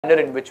manner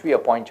in which we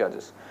appoint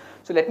judges.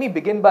 So let me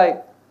begin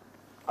by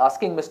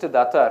asking Mr.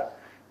 Datar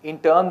in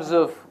terms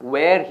of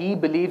where he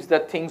believes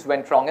that things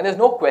went wrong. And there's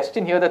no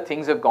question here that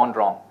things have gone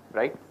wrong,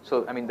 right?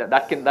 So I mean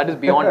that is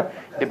beyond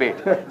debate.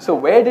 So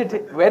where did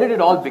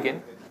it all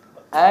begin?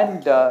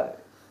 And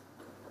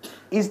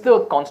is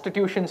the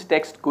Constitution's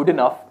text good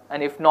enough?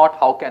 And if not,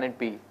 how can it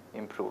be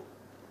improved?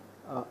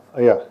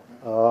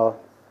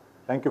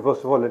 Thank you.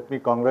 First of all, let me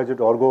congratulate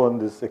Argo on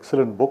this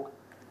excellent book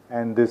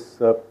and this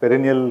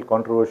perennial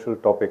controversial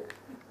topic.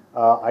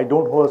 I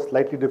don't hold a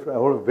slightly different, I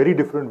hold a very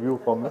different view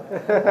from it,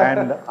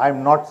 and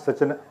I'm not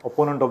such an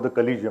opponent of the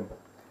collegium.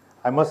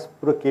 I must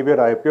put a caveat.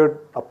 I appeared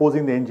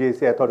opposing the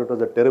NJC. I thought it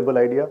was a terrible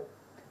idea,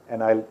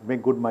 and I'll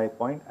make good my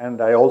point.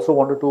 And I also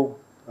wanted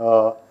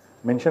to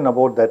mention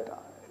about that.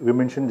 We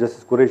mentioned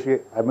Justice Qureshi.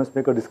 I must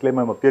make a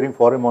disclaimer. I'm appearing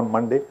for him on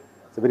Monday.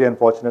 It's a very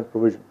unfortunate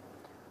provision.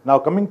 Now,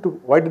 coming to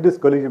why did this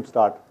collegium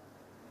start?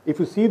 If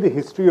you see the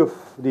history of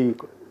the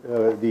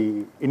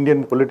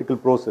Indian political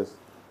process,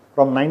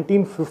 from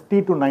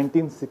 1950 to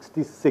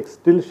 1966,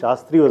 till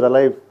Shastri was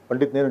alive,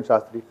 Pandit Nehru and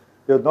Shastri,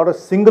 there was not a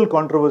single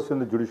controversy on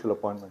the judicial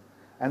appointment.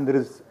 And there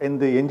is, in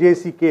the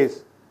NJC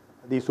case,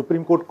 the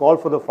Supreme Court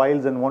called for the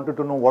files and wanted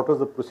to know what was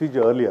the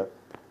procedure earlier.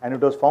 And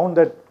it was found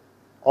that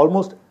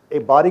almost,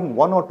 barring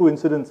one or two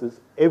incidences,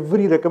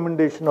 every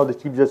recommendation of the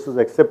Chief Justice was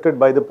accepted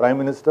by the Prime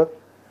Minister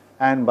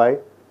and by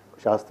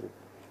Shastri.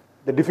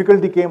 The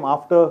difficulty came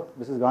after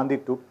Mrs. Gandhi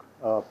took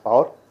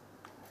power.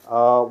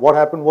 What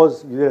happened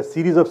was there were a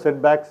series of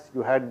setbacks.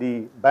 You had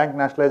the bank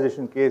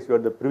nationalization case, you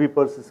had the Privy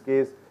Purses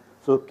case.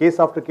 So case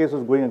after case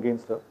was going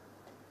against her.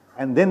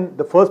 And then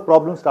the first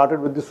problem started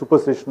with the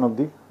supersession of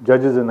the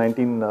judges in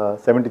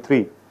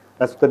 1973.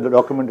 That's the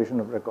documentation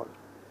of record.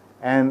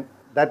 And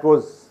that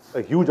was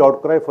a huge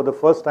outcry. For the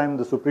first time,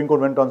 the Supreme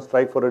Court went on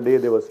strike for a day.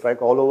 There was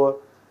strike all over.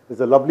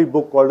 There's a lovely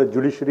book called A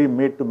Judiciary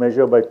Made to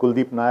Measure by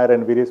Kuldeep Nair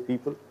and various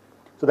people.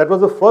 So that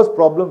was the first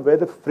problem where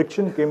the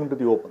friction came into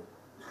the open.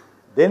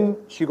 Then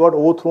she got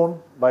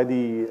overthrown by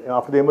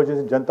after the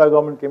emergency, Janata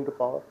government came to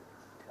power.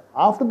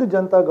 After the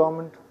Janata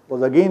government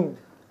was again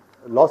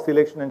lost the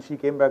election and she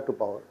came back to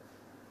power,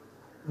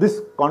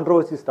 this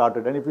controversy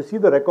started. And if you see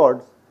the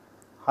records,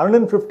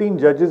 115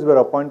 judges were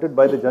appointed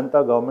by the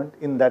Janata government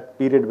in that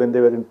period when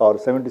they were in power,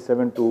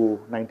 77 to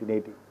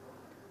 1980.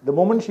 The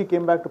moment she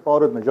came back to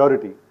power with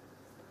majority,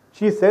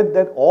 she said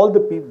that all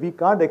the people, we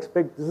can't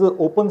expect, this is an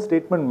open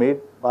statement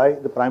made by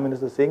the Prime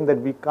Minister saying that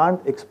we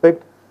can't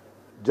expect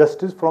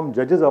justice from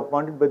judges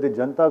appointed by the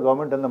Janata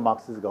government and the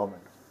Marxist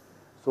government.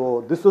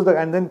 So this was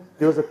and then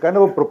there was a kind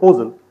of a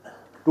proposal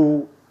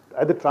to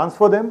either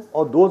transfer them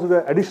or those who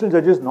were additional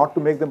judges not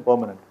to make them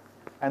permanent.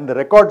 And the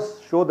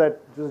records show that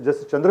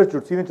Justice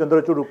Chandrachud, Senior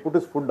Chandrachud, who put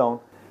his foot down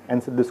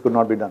and said this could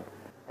not be done.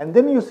 And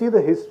then you see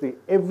the history,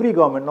 every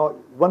government, now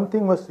one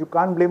thing was you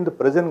can't blame the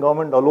present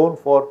government alone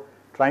for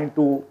trying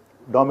to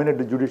dominate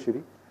the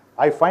judiciary.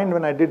 I find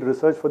when I did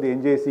research for the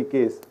NJC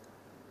case,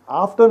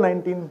 after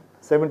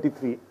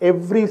 1973,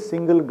 every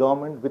single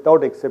government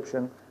without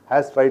exception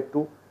has tried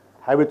to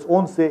have its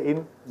own say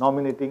in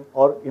nominating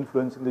or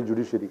influencing the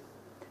judiciary.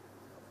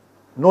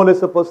 No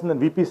less a person than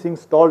VP Singh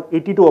stalled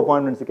 82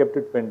 appointments, he kept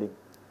it pending.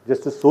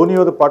 Justice Soni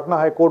of the Patna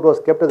High Court was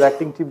kept as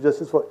acting Chief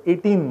Justice for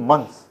 18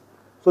 months.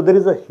 So there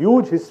is a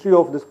huge history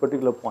of this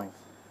particular point.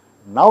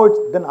 Now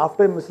then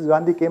after Mrs.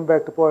 Gandhi came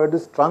back to power,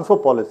 this transfer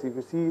policy,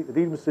 if you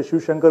read Mr.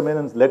 Shiv Shankar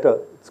Menon's letter,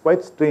 it's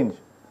quite strange.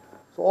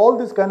 So all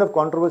this kind of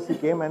controversy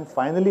came, and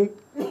finally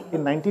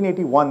in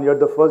 1981 you had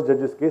the first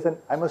judge's case, and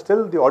I must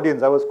tell the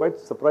audience, I was quite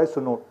surprised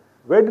to note,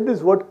 where did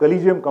this word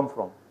collegium come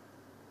from?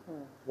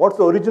 What's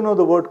the origin of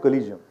the word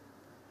collegium?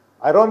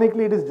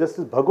 Ironically, it is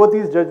Justice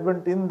Bhagwati's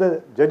judgment in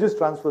the judge's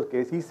transfer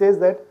case. He says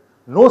that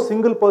no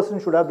single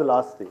person should have the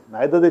last say,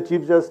 neither the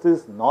Chief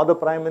Justice, nor the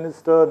Prime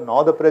Minister,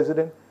 nor the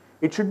President.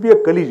 It should be a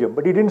collegium,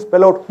 but he didn't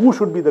spell out who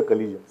should be the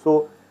collegium.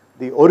 So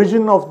the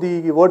origin of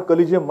the word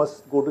collegium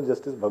must go to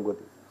Justice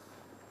Bhagwati.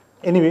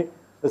 Anyway,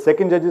 the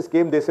second judges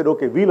came, they said,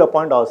 okay, we'll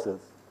appoint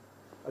ourselves.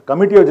 A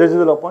committee of judges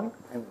will appoint.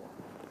 And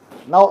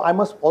now I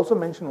must also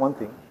mention one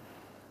thing.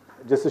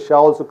 Justice Shah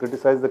also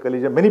criticized the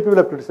collegium. Many people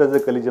have criticized the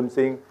collegium,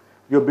 saying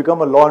you have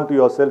become a law unto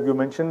yourself. You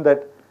mentioned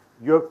that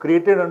you have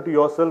created unto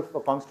yourself a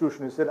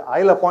constitution. You said,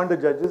 I'll appoint the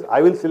judges,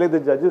 I will select the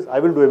judges, I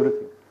will do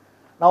everything.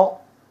 Now,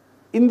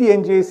 in the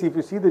NJC, if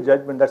you see the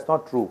judgment, that's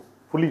not true,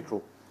 fully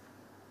true.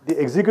 The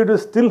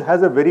executive still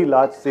has a very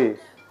large say,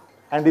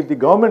 and if the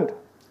government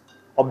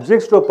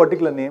objects to a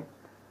particular name,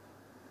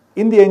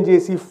 in the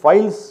NJC,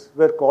 files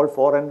were called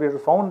for, and we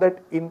found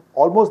that in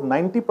almost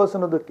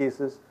 90% of the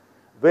cases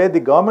where the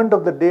government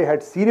of the day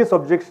had serious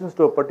objections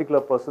to a particular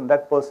person,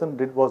 that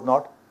person was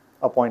not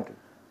appointed.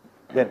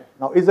 Then,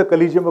 now is a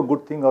collegium a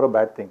good thing or a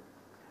bad thing?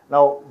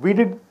 Now, we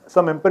did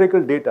some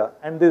empirical data,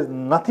 and there's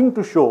nothing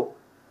to show.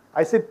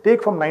 I said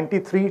take from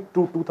 93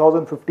 to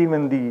 2015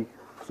 when the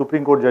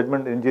Supreme Court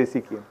judgment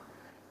NJC came.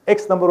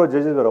 X number of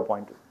judges were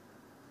appointed.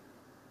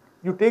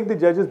 You take the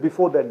judges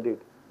before that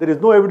date. There is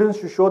no evidence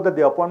to show that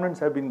the appointments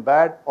have been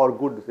bad or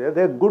good. There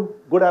are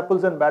good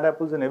apples and bad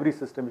apples in every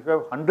system. If you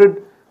have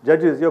 100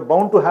 judges, you're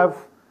bound to have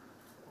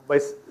by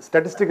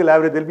statistical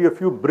average, there will be a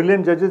few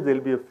brilliant judges, there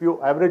will be a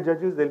few average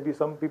judges, there will be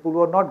some people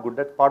who are not good.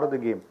 That's part of the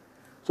game.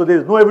 So there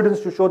is no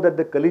evidence to show that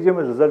the collegium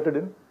has resulted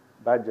in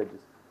bad judges.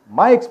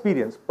 My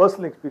experience,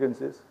 personal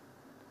experience is,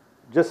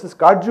 Justice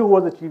Karju, who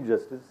was the Chief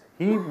Justice,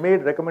 he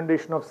made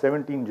recommendation of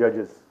 17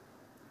 judges.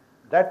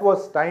 That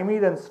was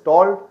stymied and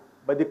stalled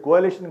by the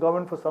coalition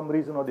government for some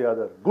reason or the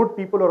other. Good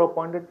people are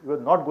appointed, it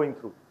was not going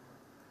through.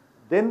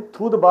 Then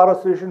through the Bar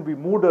Association, we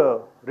moved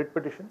a writ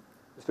petition.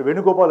 Mr.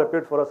 Venugopal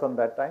appeared for us on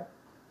that time.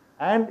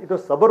 And it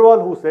was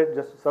Sabharwal who said,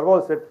 Justice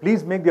Sabharwal said,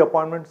 please make the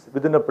appointments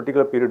within a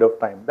particular period of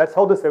time. That's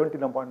how the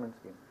 17 appointments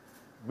came.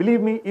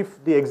 Believe me,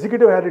 if the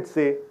executive had its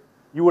say,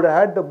 you would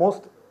have had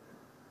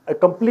a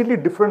completely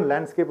different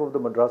landscape of the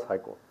Madras High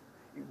Court.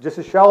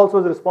 Justice Shah also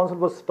was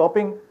responsible for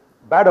stopping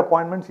bad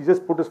appointments. He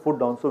just put his foot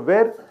down. So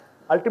where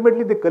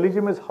ultimately the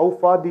collegium is how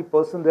far the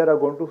person there are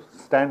going to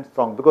stand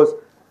strong. Because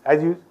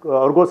as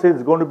Argo says,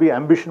 it's going to be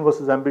ambition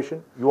versus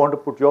ambition. You want to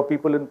put your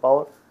people in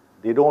power.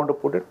 They don't want to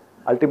put it.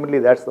 Ultimately,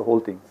 that's the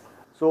whole thing.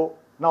 So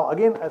now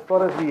again, as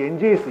far as the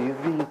NJAC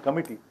is the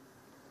committee,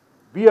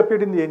 we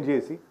appeared in the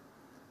NJAC.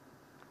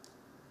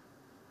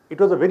 It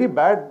was a very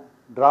bad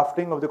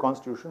drafting of the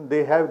constitution.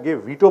 They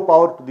gave veto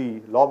power to the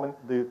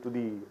to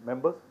the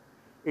members.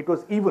 It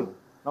was even.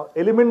 Now,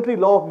 elementary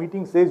law of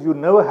meeting says you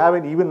never have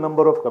an even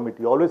number of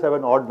committee. You always have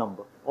an odd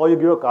number, or you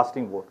give a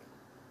casting vote.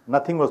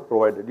 Nothing was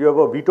provided. You have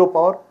a veto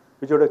power,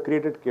 which would have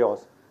created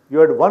chaos. You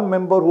had one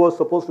member who was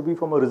supposed to be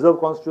from a reserve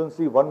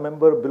constituency, one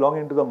member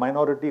belonging to the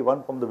minority,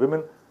 one from the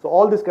women. So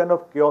all this kind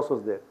of chaos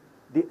was there.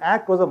 The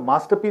act was a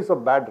masterpiece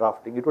of bad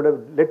drafting. It would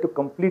have led to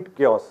complete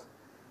chaos.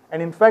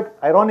 And in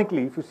fact,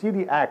 ironically, if you see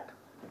the act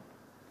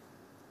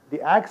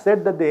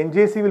said that the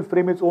NJC will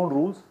frame its own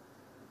rules,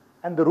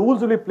 and the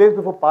rules will be placed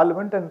before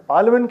Parliament, and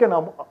Parliament can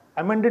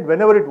amend it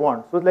whenever it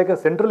wants. So it's like a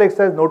central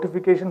excise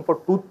notification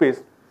for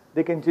toothpaste.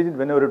 They can change it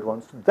whenever it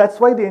wants. So that's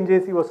why the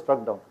NJC was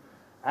struck down.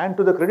 And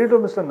to the credit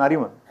of Mr.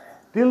 Nariman,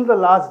 till the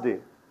last day,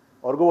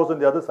 Argo was on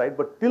the other side,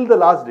 but till the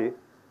last day,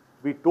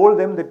 we told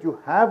them that you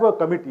have a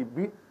committee.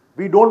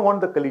 We don't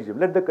want the collegium.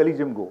 Let the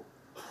collegium go.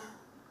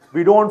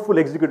 We don't want full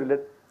executive.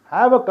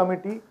 Have a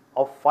committee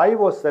of 5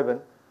 or 7,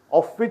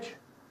 of which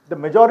the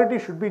majority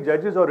should be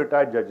judges or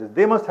retired judges.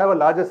 They must have a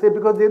larger say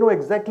because they know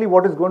exactly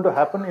what is going to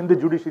happen in the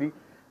judiciary.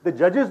 The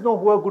judges know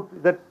who are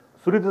good, that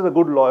Suhrith is a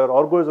good lawyer,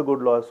 Argo is a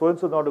good lawyer,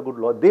 so-and-so is not a good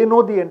lawyer. They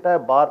know the entire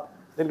bar.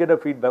 They'll get a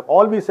feedback.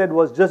 All we said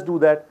was just do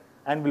that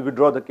and we'll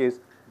withdraw the case.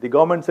 The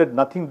government said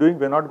nothing doing.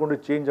 We're not going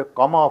to change a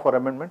comma of our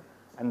amendment,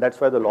 and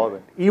that's why the law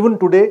went. Even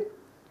today,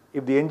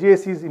 if the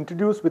NJAC is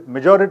introduced with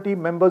majority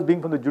members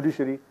being from the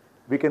judiciary,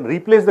 we can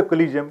replace the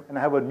collegium and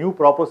have a new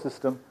proper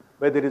system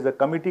where there is a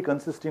committee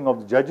consisting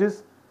of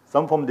judges,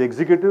 some from the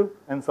executive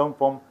and some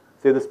from,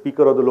 say, the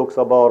Speaker of the Lok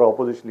Sabha or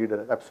opposition leader.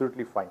 That's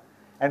absolutely fine.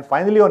 And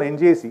finally, on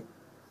NJAC,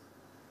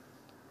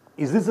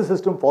 is this the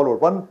system followed?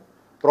 One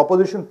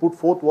proposition put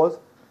forth was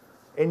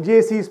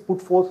NJAC is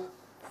put forth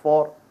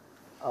for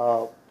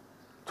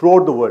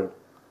throughout the world.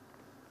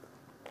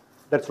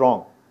 That's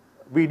wrong.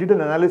 We did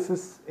an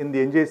analysis in the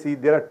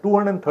NJAC. There are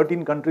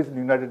 213 countries in the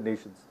United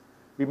Nations.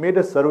 We made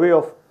a survey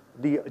of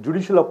the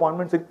judicial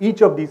appointments in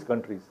each of these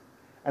countries.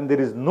 And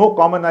there is no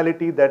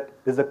commonality that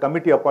there's a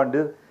committee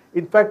appointed.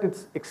 In fact,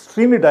 it's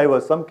extremely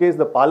diverse. Some case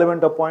the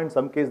parliament appoints,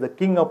 some case the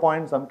king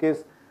appoints, some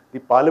case the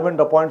parliament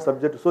appoints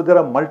subject. So there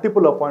are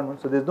multiple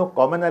appointments. So there's no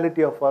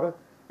commonality as far as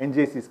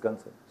NJAC is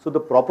concerned. So the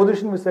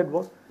proposition we said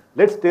was,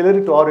 let's tailor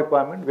it to our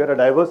requirement. We are a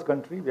diverse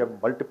country. We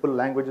have multiple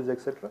languages,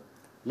 etc.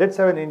 Let's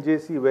have an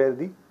NJAC where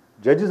the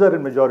judges are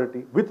in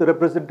majority with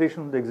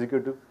representation of the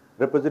executive,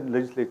 representing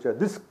legislature.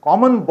 This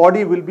common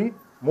body will be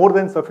more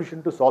than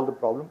sufficient to solve the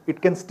problem.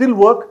 It can still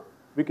work.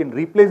 We can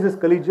replace this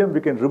collegium.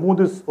 We can remove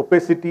this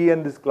opacity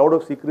and this cloud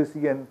of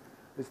secrecy and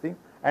this thing.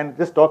 And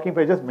just talking, if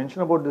I just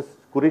mention about this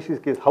Qureshi's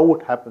case, how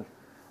it happens.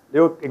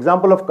 There was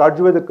example of Karju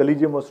where the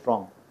collegium was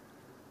strong.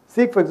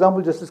 Take, for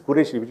example, Justice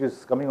Qureshi, which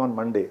is coming on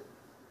Monday.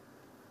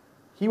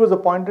 He was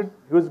appointed,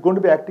 he was going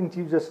to be acting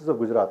Chief Justice of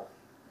Gujarat.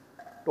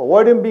 To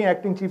avoid him being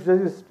acting Chief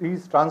Justice, he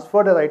is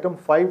transferred as item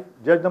 5,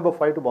 judge number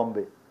 5 to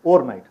Bombay,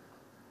 overnight,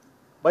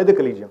 by the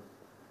collegium.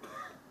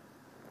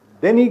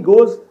 Then he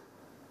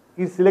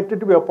is selected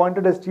to be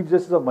appointed as Chief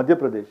Justice of Madhya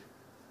Pradesh.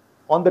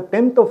 On the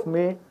 10th of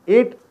May,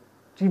 8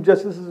 Chief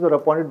Justices were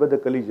appointed by the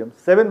collegium.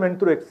 7 went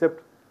through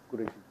except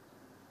Qureshi.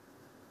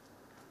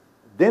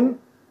 Then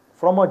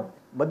from a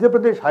Madhya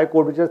Pradesh High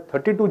Court, which has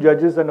 32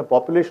 judges and a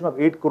population of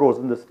 8 crores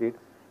in the state,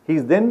 he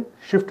is then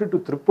shifted to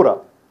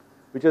Tripura,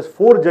 which has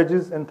 4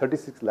 judges and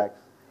 36 lakhs.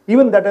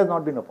 Even that has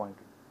not been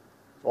appointed.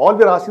 So all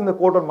we are asking the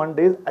court on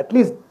Monday is at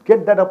least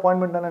get that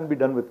appointment done and be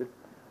done with it.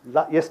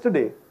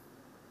 Yesterday,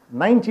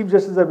 9 Chief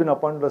Justices have been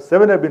appointed, or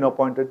 7 have been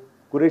appointed.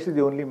 Qureshi is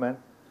the only man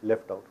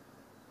left out.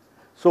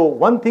 So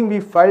one thing we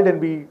filed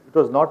and it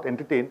was not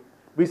entertained.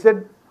 We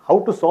said how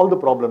to solve the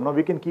problem. Now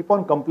we can keep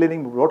on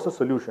complaining, what's the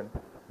solution?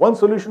 One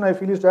solution I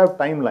feel is to have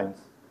timelines.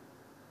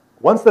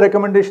 Once the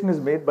recommendation is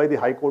made by the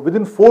High Court,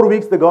 within 4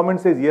 weeks the government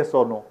says yes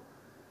or no.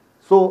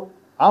 So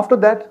after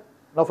that,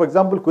 now for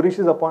example,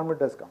 Qureshi's appointment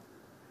has come.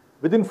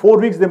 Within 4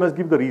 weeks they must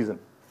give the reason.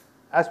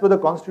 as per the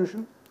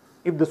constitution,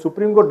 if the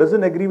Supreme Court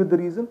doesn't agree with the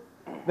reason,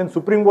 then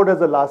Supreme Court has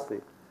the last say.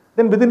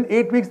 Then within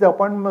 8 weeks, the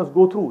appointment must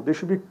go through. There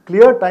should be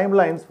clear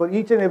timelines for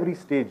each and every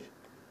stage,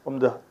 from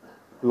the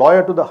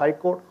lawyer to the High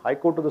Court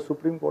to the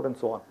Supreme Court, and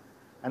so on.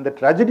 And the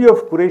tragedy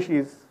of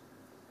Qureshi is,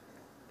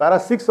 para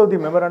 6 of the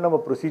Memorandum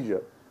of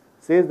Procedure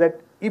says that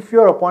if you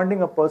are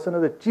appointing a person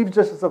as the Chief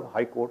Justice of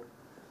High Court,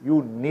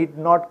 you need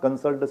not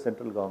consult the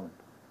central government.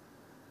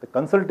 The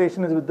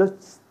consultation is with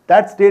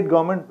that state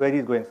government where he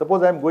is going.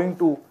 Suppose I am going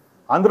to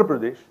Andhra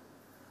Pradesh,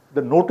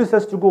 the notice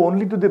has to go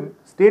only to the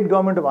state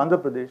government of Andhra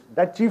Pradesh.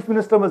 That chief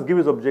minister must give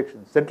his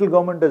objection. Central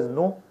government has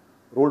no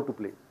role to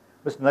play.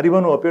 Mr.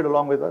 Nariman, who appeared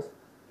along with us,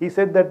 he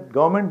said that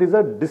government is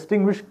a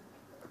distinguished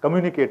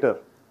communicator.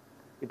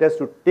 It has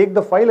to take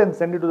the file and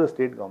send it to the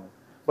state government.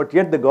 But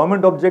yet the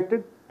government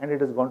objected and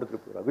it has gone to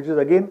Tripura, which is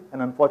again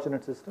an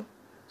unfortunate system.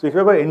 So if you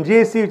have an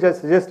NJAC, which I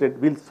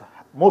suggested,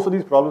 most of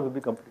these problems will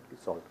be completely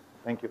solved.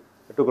 Thank you.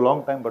 It took a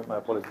long time, but my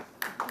apologies.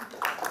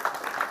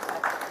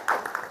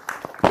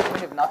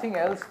 If nothing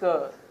else,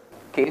 the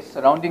case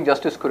surrounding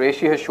Justice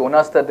Qureshi has shown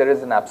us that there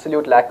is an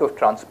absolute lack of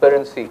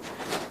transparency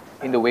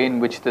in the way in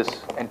which this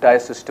entire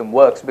system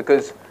works,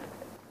 because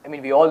I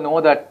mean, we all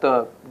know that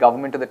the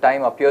government at the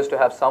time appears to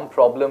have some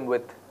problem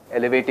with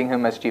elevating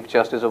him as Chief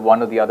Justice of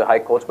one or the other high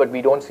courts, but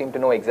we don't seem to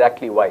know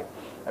exactly why.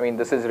 I mean,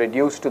 this is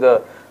reduced to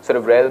the sort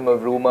of realm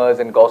of rumors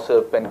and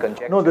gossip and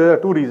conjecture. No, there are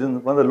two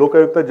reasons. One, the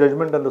Lokayukta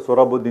judgment and the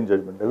Sohrabuddin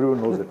judgment.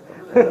 Everyone knows it.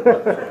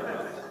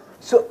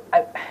 So,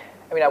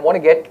 I mean, I want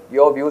to get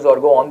your views,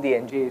 Argo, on the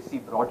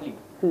NJAC broadly.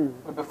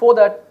 But before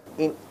that,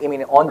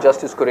 on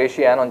Justice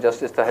Qureshi and on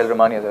Justice Tahir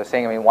Rahmani, as I was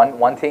saying, I mean,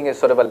 one thing is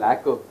sort of a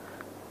lack of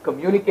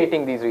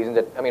communicating these reasons.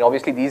 That, I mean,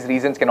 obviously these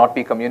reasons cannot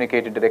be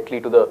communicated directly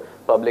to the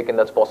public, and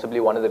that's possibly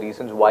one of the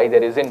reasons why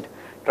there isn't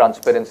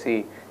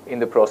transparency in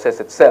the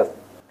process itself.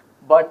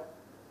 But,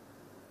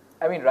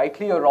 I mean,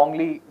 rightly or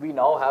wrongly, we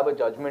now have a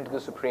judgment of the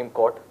Supreme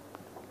Court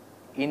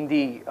in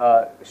the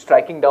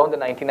striking down the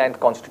 99th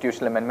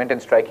Constitutional Amendment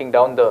and striking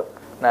down the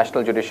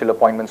National Judicial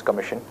Appointments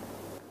Commission.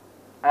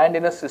 And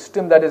in a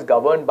system that is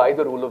governed by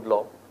the rule of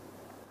law,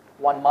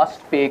 one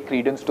must pay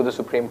credence to the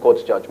Supreme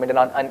Court's judgment.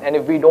 And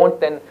if we don't,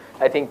 then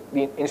I think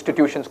the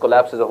institutions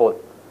collapse as a whole.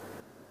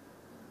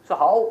 So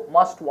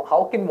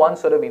how can one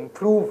sort of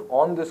improve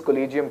on this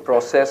collegium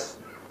process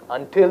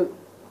until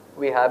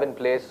we have in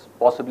place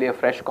possibly a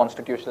fresh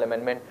constitutional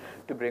amendment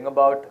to bring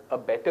about a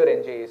better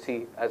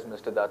NJAC, as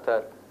Mr.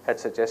 Datar had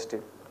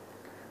suggested?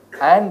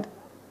 And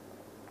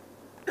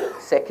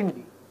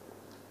secondly,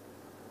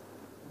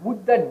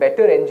 would that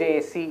better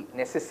NJAC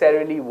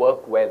necessarily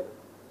work well?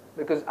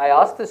 Because I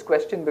ask this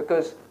question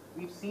because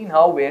we've seen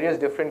how various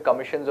different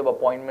commissions of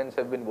appointments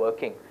have been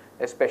working,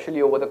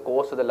 especially over the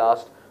course of the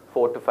last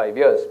 4 to 5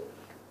 years.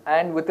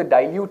 And with the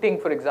diluting,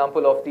 for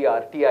example, of the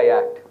RTI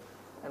Act,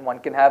 and one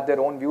can have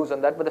their own views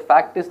on that, but the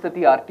fact is that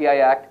the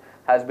RTI Act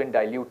has been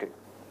diluted.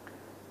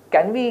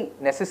 Can we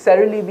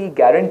necessarily be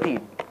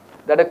guaranteed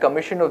that a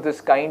commission of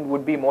this kind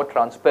would be more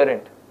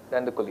transparent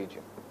than the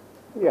collegium?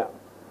 Yeah.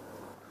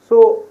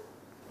 So,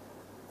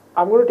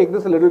 I'm going to take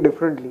this a little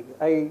differently.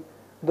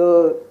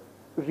 The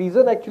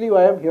reason actually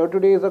why I'm here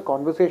today is a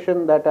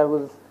conversation that I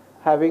was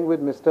having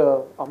with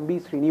Mr.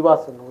 Ambi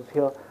Srinivasan, who's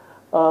here,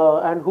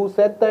 and who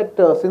said that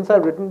since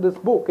I've written this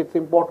book, it's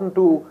important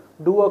to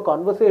do a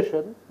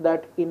conversation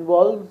that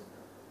involves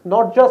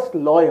not just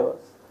lawyers,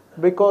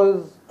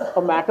 because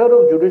a matter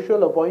of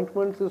judicial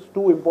appointments is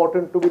too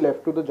important to be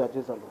left to the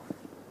judges alone.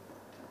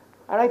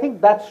 And I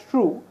think that's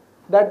true,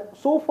 that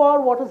so far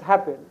what has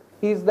happened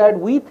is that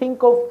we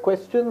think of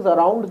questions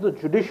around the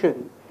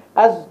judiciary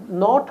as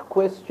not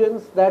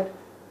questions that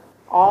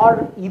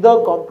are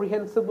either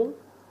comprehensible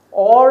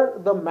or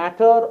the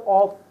matter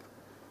of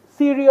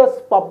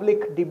serious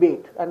public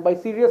debate. And by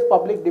serious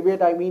public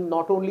debate, I mean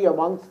not only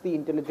amongst the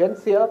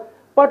intelligentsia,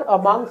 but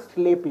amongst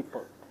lay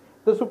people.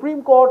 The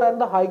Supreme Court and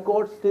the High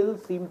Court still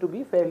seem to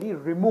be fairly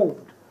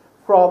removed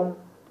from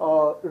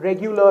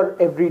regular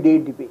everyday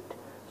debate.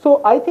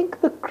 So I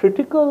think the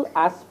critical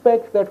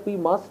aspect that we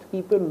must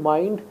keep in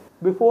mind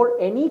before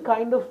any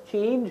kind of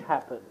change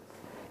happens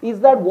is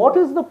that what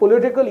is the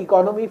political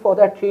economy for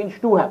that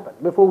change to happen,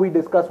 before we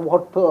discuss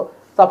what the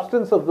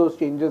substance of those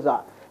changes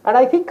are. And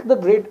I think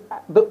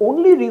the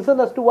only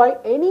reason as to why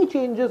any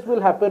changes will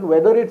happen,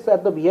 whether it's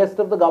at the behest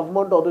of the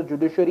government or the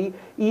judiciary,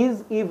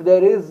 is if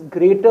there is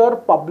greater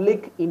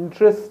public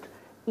interest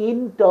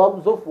in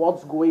terms of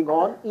what's going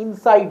on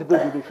inside the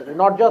judiciary,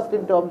 not just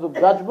in terms of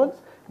judgments,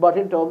 but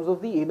in terms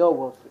of the inner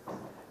workings.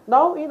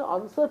 Now, in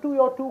answer to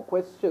your two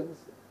questions,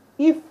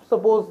 if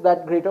suppose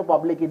that greater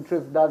public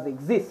interest does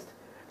exist,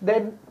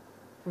 then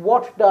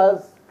what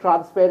does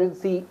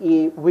transparency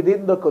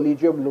within the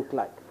collegium look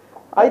like?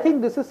 I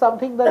think this is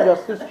something that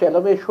Justice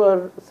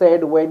Chelameshwar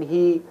said when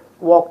he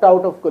walked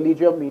out of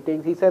collegium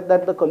meetings. He said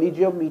that the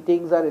collegium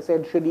meetings are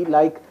essentially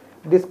like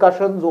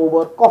discussions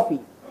over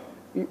coffee,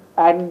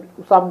 and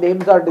some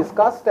names are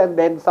discussed and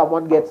then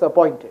someone gets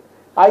appointed.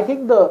 I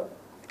think the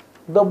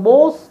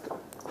most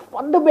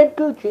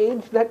fundamental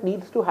change that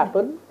needs to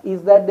happen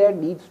is that there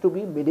needs to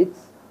be minutes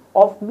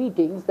of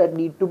meetings that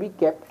need to be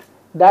kept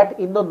that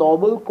in the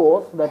normal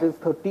course, that is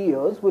 30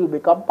 years, will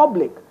become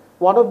public.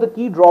 One of the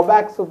key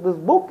drawbacks of this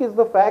book is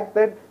the fact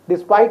that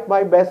despite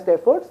my best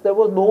efforts, there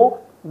was no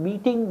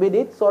meeting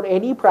minutes or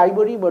any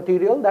primary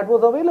material that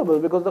was available,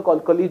 because the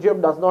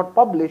collegium does not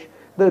publish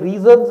the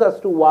reasons as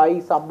to why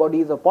somebody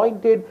is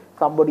appointed,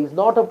 somebody is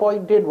not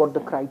appointed, what the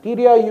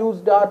criteria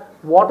used are,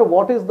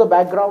 what is the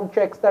background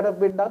checks that have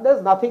been done.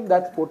 There's nothing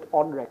that's put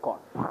on record.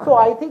 So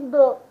I think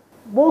the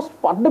most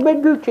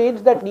fundamental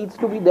change that needs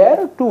to be there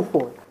are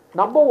twofold.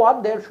 Number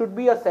one, there should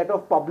be a set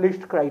of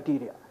published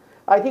criteria.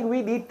 I think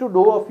we need to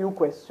know a few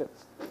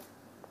questions,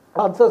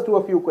 answers to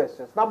a few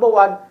questions. Number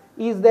one,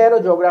 is there a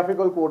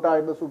geographical quota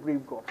in the Supreme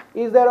Court?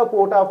 Is there a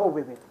quota for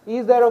women?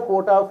 Is there a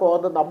quota for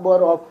the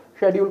number of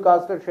scheduled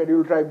caste and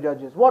scheduled tribe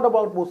judges? What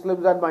about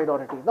Muslims and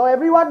minorities? Now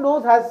everyone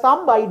has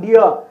some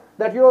idea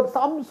that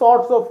some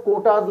sorts of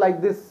quotas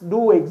like this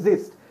do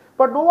exist,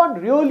 but no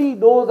one really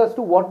knows as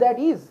to what that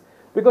is.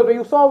 Because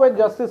you saw when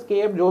Justice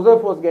K.M.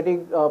 Joseph was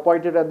getting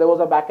appointed and there was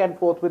a back and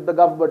forth with the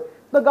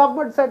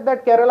government said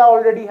that Kerala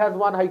already has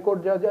one High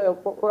Court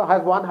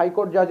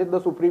judge in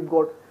the Supreme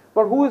Court.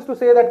 But who is to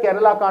say that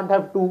Kerala can't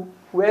have two?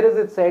 Where is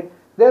it said?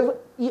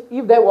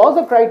 If there was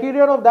a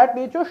criterion of that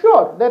nature,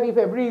 sure. Then if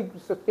every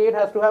state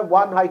has to have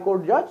one High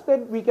Court judge,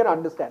 then we can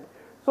understand.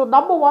 So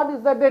number one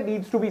is that there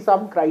needs to be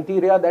some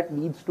criteria that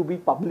needs to be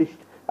published.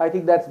 I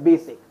think that's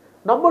basic.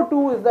 Number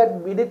two is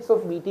that minutes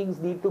of meetings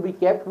need to be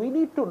kept. We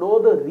need to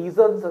know the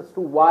reasons as to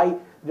why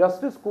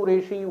Justice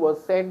Qureshi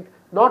was sent,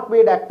 not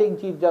made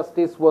acting Chief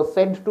Justice, was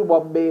sent to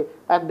Bombay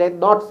and then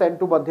not sent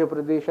to Madhya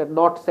Pradesh and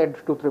not sent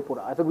to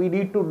Tripura. I think we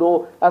need to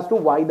know as to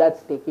why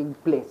that's taking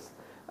place.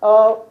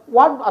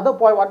 One other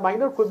point, one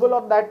minor quibble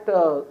on that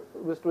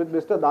with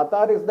Mr.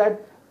 Datar is that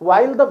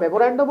while the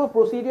memorandum of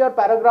procedure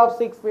paragraph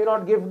 6 may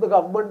not give the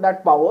government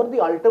that power,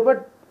 the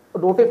ultimate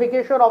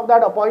notification of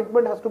that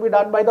appointment has to be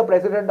done by the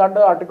president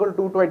under Article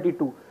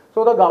 222.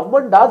 So the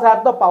government does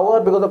have the power,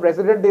 because the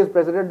president is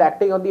president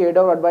acting on the aid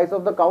or advice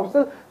of the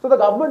council. So the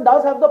government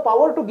does have the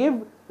power to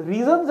give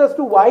reasons as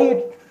to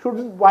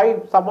why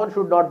someone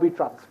should not be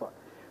transferred.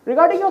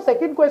 Regarding your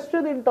second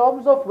question in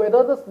terms of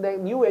whether the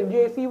new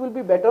NJAC will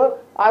be better,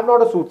 I'm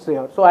not a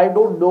soothsayer, so I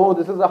don't know.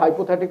 This is a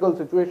hypothetical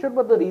situation,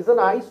 but the reason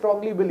I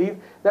strongly believe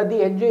that the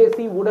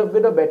NJAC would have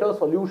been a better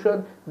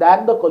solution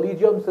than the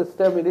collegium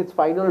system in its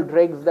final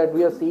dregs that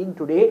we are seeing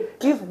today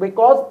is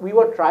because we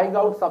were trying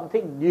out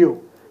something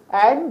new.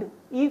 And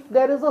if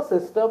there is a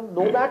system,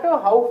 no matter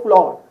how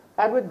flawed,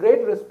 and with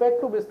great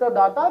respect to Mr.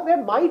 Datar,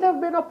 there might have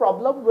been a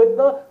problem with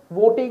the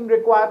voting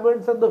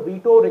requirements and the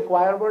veto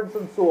requirements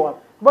and so on.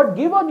 But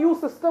give a new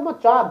system a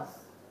chance.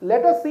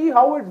 Let us see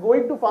how it's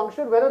going to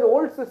function when an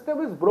old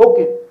system is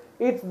broken.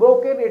 It's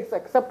broken, it's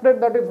accepted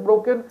that it's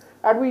broken,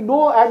 and we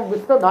know, and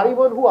Mr.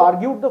 Nariman, who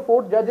argued the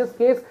fourth judge's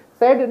case,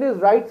 said in his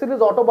writes in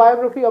his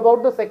autobiography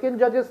about the second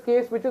judge's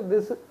case, which is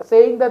this,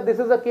 saying that this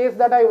is a case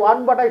that I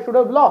won but I should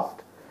have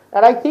lost.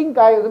 And I think,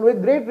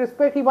 with great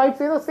respect, he might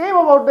say the same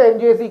about the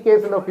NJC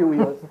case in a few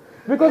years.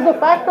 Because the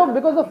fact of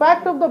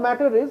the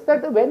matter is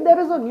that when there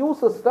is a new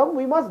system,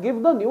 we must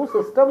give the new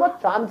system a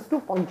chance to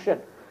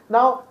function.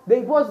 Now,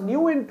 it was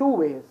new in two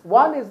ways.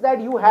 One is that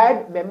you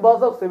had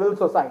members of civil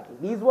society.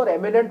 These were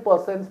eminent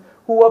persons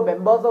who were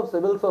members of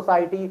civil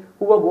society,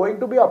 who were going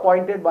to be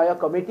appointed by a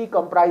committee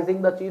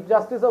comprising the Chief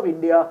Justice of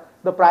India,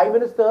 the Prime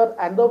Minister,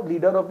 and the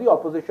leader of the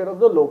opposition of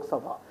the Lok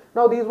Sabha.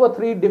 Now, these were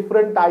three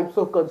different types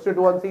of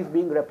constituencies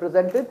being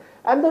represented,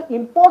 and the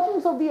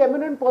importance of the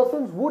eminent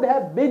persons would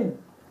have been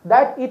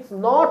that it's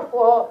not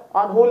an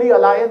unholy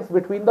alliance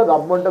between the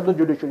government and the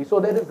judiciary. So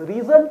there is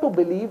reason to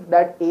believe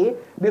that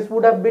this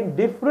would have been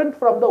different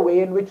from the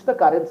way in which the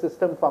current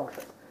system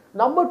functions.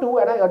 Number two,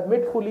 and I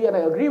admit fully and I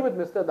agree with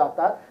Mr.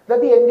 Datar,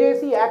 that the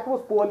NJC Act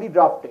was poorly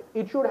drafted.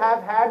 It should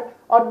have had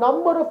a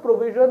number of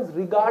provisions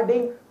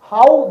regarding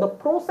how the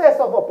process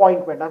of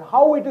appointment and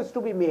how it is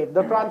to be made,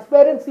 the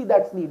transparency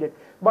that's needed.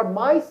 But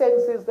my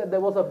sense is that there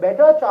was a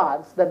better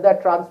chance that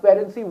that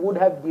transparency would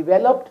have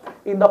developed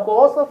in the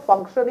course of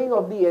functioning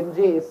of the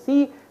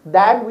NJSC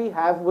than we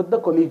have with the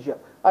collegium.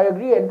 I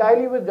agree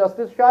entirely with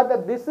Justice Shah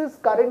that this is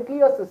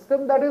currently a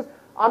system that is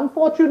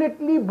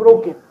unfortunately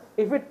broken.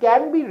 If it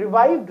can be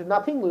revived,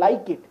 nothing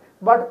like it.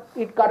 But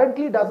it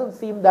currently doesn't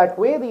seem that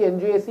way. The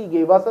NJSC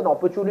gave us an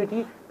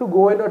opportunity to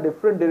go in a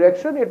different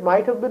direction. It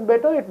might have been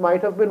better, it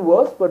might have been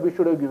worse, but we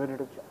should have given it a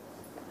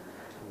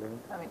chance.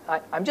 I mean,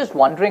 I'm just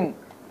wondering,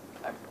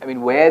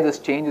 where this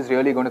change is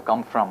really going to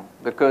come from.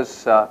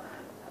 Because,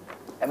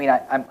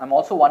 I'm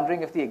also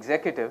wondering if the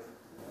executive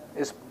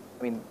is,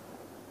 the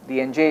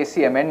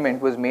NJSC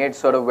amendment was made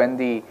sort of when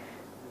the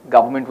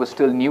government was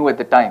still new at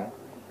the time.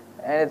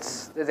 And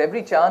there's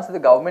every chance that the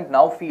government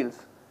now feels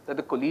that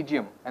the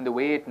collegium and the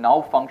way it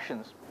now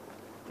functions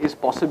is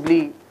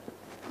possibly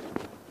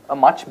a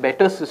much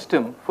better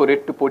system for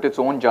it to put its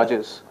own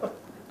judges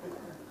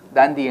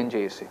than the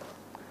NJSC.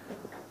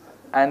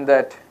 And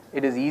that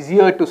it is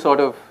easier to sort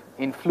of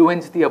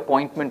influence the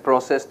appointment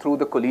process through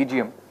the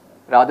collegium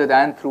rather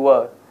than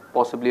through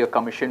possibly a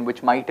commission,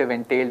 which might have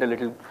entailed a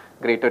little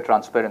greater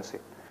transparency.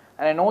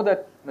 And I know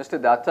that Mr.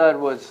 Datar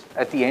was,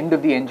 at the end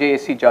of the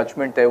NJAC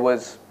judgment, there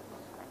was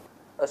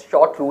a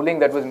short ruling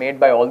that was made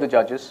by all the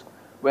judges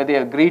where they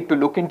agreed to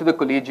look into the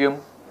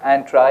collegium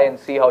and try and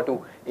see how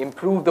to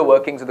improve the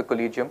workings of the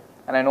collegium.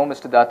 And I know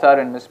Mr. Datar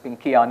and Ms.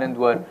 Pinky Anand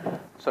were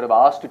sort of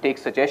asked to take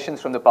suggestions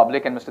from the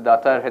public, and Mr.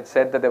 Datar had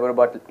said that there were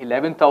about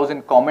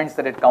 11,000 comments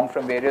that had come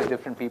from various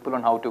different people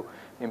on how to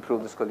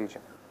improve this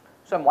collegium.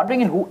 So I'm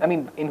wondering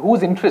in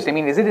whose interest,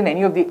 is it in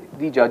any of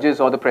the judges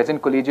or the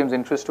present collegium's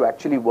interest to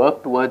actually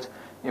work towards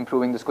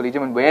improving this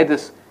collegium, and where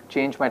this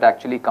change might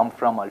actually come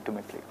from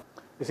ultimately?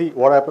 You see,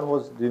 what happened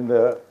was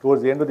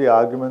towards the end of the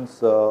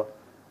arguments,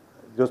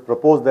 it was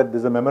proposed that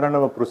there's a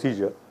memorandum of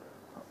procedure,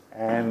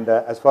 and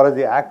as far as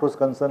the act was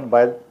concerned,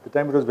 by the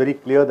time it was very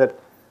clear that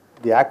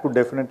the act would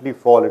definitely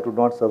fall, it would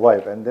not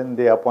survive, and then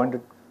they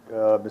appointed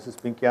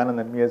Mrs. Pinky Anand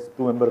and me as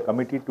two-member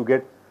committee to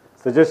get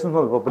suggestions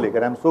from the public,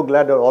 and I'm so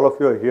glad that all of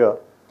you are here.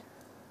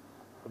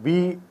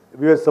 We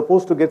were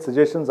supposed to get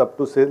suggestions up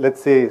to, say,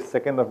 let's say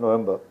 2nd of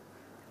November.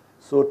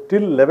 So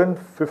till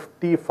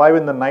 11:55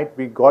 in the night,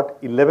 we got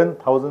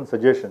 11,000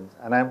 suggestions,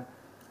 and I'm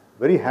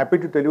very happy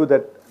to tell you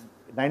that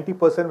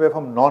 90% were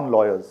from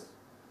non-lawyers,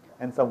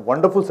 and some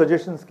wonderful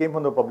suggestions came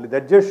from the public.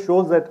 That just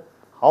shows that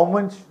how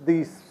much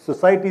the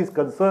society is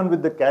concerned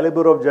with the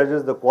caliber of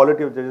judges, the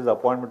quality of judges, the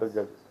appointment of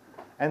judges.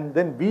 And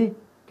then we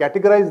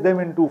categorized them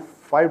into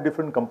 5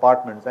 different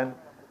compartments, and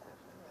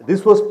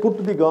this was put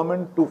to the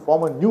government to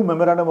form a new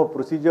memorandum of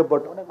procedure,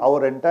 but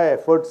our entire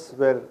efforts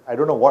were, I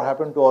don't know what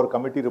happened to our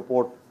committee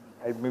report,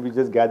 maybe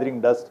just gathering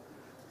dust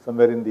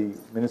somewhere in the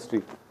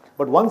ministry.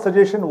 But one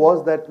suggestion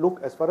was that, look,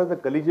 as far as the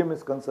collegium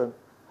is concerned,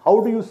 how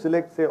do you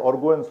select, say,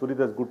 Arghya and Suhrith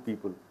as good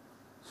people?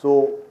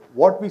 So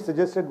what we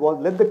suggested was,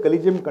 let the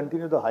collegium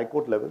continue the High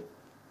Court level,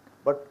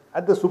 but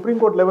at the Supreme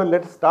Court level,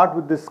 let's start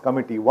with this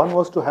committee. One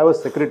was to have a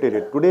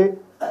secretariat. Today,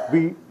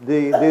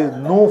 there is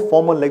no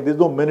formal, like there is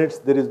no minutes,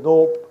 there is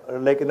no,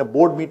 like in a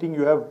board meeting,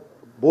 you have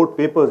board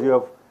papers, you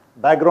have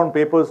background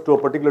papers to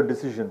a particular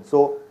decision.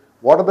 So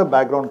what are the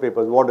background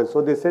papers?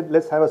 So they said,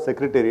 let's have a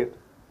secretariat,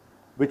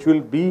 which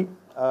will be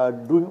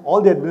doing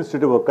all the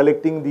administrative work,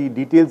 collecting the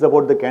details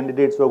about the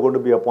candidates who are going to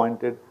be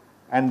appointed,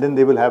 and then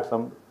they will have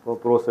some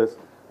process.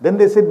 Then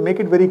they said, make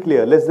it very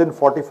clear, less than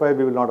 45,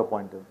 we will not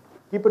appoint him.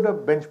 Keep it a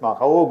benchmark.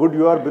 However good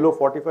you are, below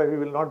 45, he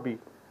will not be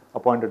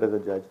appointed as a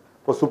judge.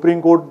 For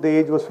Supreme Court, the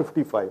age was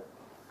 55.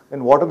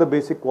 Then what are the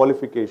basic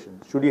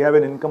qualifications? Should he have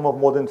an income of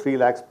more than 3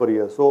 lakhs per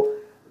year? So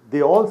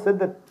they all said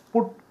that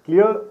put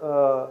clear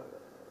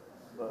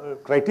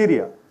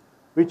criteria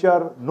which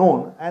are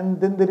known, and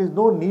then there is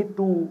no need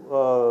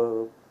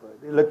to,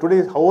 like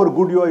today, however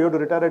good you are, you have to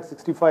retire at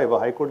 65. A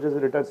High Court judge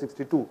is retired at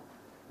 62. You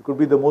could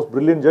be the most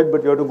brilliant judge,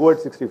 but you have to go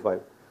at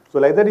 65. So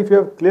like that, if you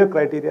have clear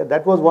criteria,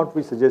 that was what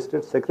we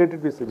suggested,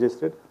 secretariat we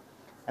suggested.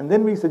 And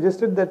then we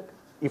suggested that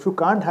if you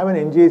can't have an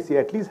NJAC,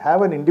 at least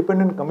have an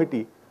independent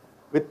committee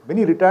with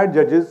many retired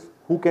judges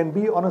who can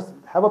be on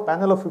have a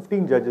panel of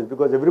 15 judges,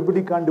 because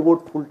everybody can't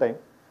devote full time.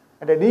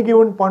 At any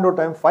given point of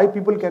time, 5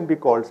 people can be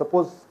called.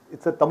 Suppose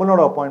it's a Tamil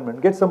Nadu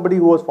appointment, get somebody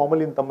who was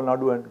formerly in Tamil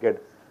Nadu and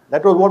get.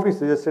 That was what we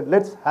suggested.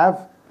 Let's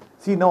have,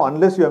 see now,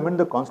 unless you amend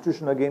the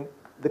constitution again,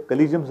 the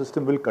collegium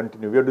system will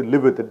continue. We have to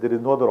live with it. There is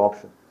no other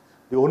option.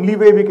 The only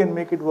way we can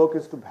make it work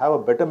is to have a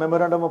better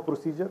memorandum of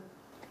procedure.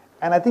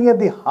 And I think at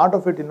the heart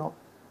of it,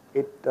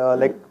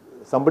 like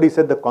somebody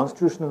said, the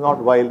constitution is not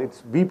vile.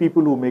 It's we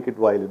people who make it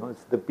vile.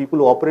 It's the people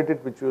who operate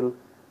it which will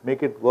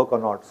make it work or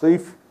not. So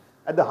if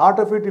at the heart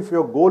of it, if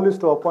your goal is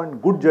to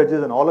appoint good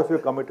judges and all of you are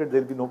committed,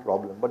 there will be no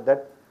problem. But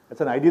that's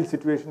an ideal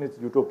situation. It's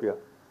utopia.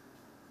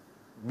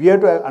 We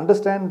have to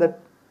understand that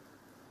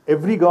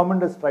every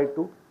government has tried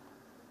to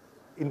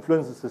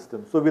influence the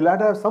system. So we'll have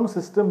to have some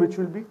system which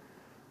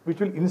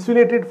will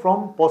insulate it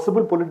from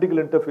possible political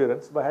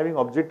interference by having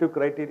objective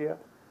criteria,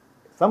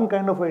 some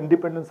kind of an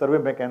independent survey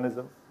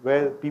mechanism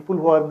where people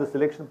who are in the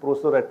selection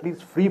process are at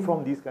least free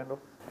from these kind of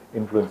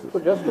influences. So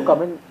just to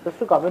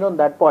come in on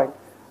that point,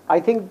 I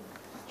think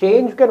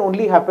change can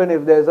only happen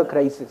if there is a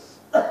crisis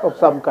of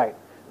some kind.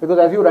 Because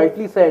as you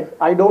rightly said,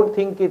 I don't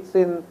think it's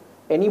in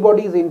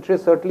anybody's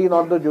interest, certainly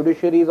not the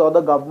judiciaries or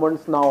the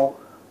governments now,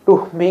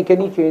 to make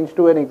any change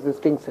to an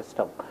existing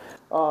system.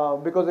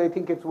 Because I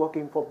think it's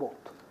working for both.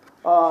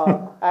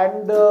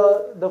 And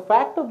the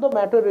fact of the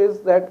matter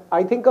is that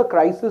I think a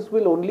crisis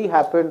will only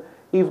happen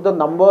if the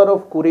number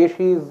of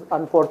Qureshis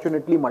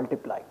unfortunately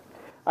multiply.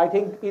 I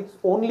think it's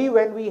only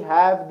when we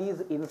have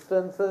these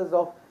instances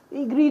of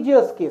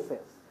egregious cases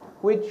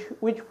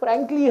which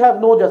frankly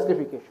have no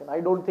justification. I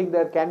don't think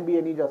there can be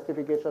any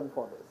justification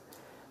for this.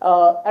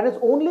 And it's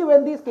only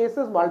when these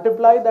cases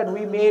multiply that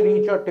we may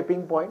reach a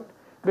tipping point,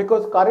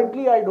 because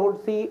currently I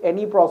don't see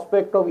any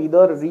prospect of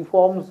either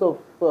reforms of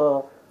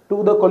to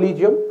the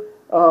collegium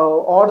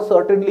or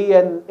certainly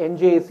an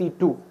NJAC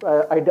 2.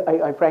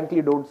 I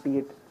frankly don't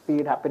see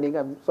it happening.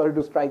 I'm sorry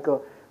to strike a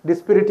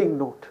dispiriting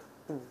note.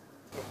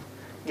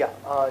 Yeah,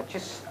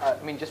 just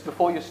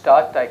before you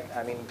start,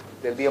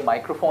 there'll be a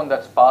microphone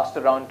that's passed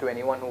around to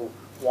anyone who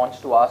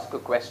wants to ask a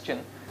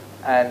question,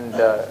 and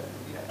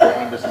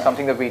I mean, this is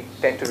something that we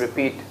tend to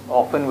repeat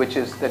often, which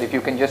is that if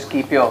you can just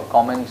keep your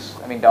comments,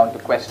 I mean, down to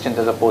questions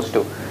as opposed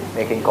to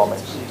making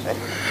comments.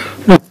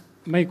 Right?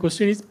 My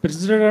question is,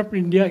 President of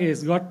India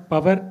has got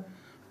power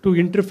to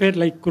interfere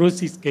like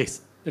Croce's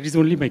case. That is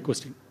only my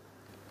question.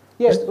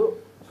 Yes,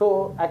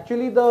 so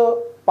actually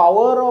the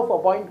power of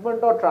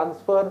appointment or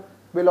transfer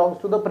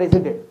belongs to the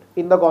president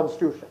in the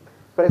constitution.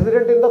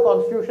 President in the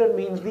constitution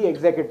means the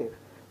executive.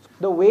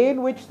 The way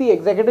in which the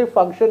executive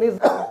function is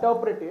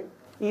interpreted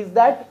is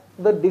that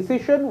the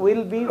decision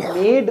will be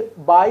made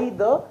by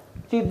the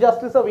Chief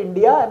Justice of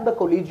India and the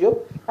collegium,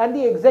 and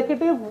the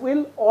executive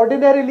will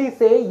ordinarily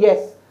say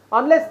yes,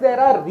 unless there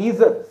are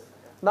reasons.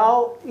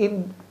 Now,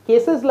 in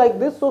cases like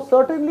this, so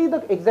certainly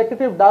the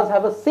executive does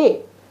have a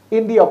say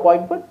in the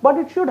appointment, but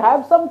it should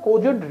have some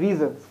cogent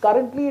reasons.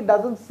 Currently, it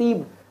doesn't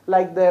seem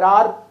like there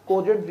are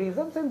cogent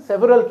reasons in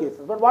several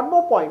cases. But one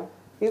more point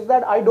is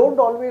that I don't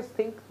always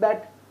think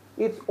that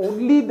it's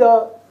only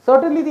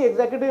certainly the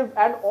executive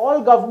and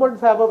all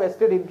governments have a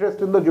vested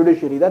interest in the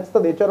judiciary. That's the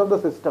nature of the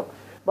system.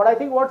 But I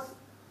think what's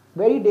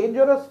very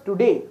dangerous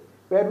today,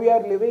 where we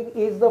are living,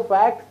 is the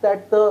fact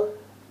that the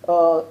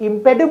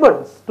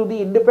impediments to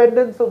the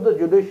independence of the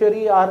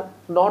judiciary are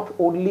not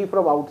only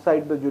from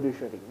outside the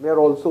judiciary, they are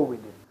also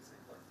within.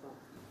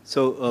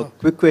 So, a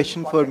quick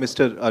question for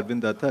Mr.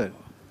 Arvind Datar.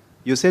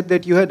 You said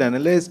that you had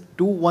analyzed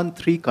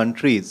 213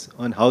 countries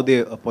on how they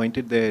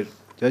appointed their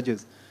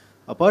judges.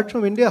 Apart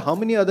from India, how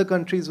many other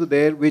countries were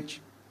there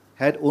which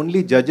had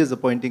only judges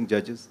appointing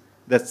judges?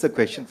 That's the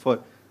question for,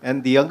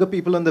 and the younger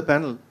people on the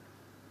panel,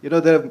 you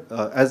know,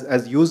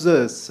 as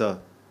users,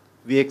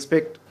 we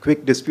expect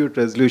quick dispute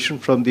resolution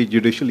from the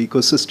judicial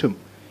ecosystem.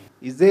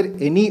 Is there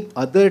any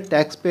other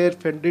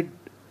taxpayer-funded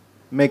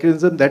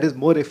mechanism that is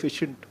more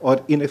efficient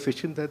or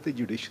inefficient than the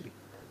judiciary?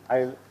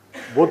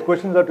 Both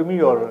questions are to me,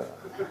 or?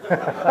 These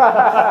are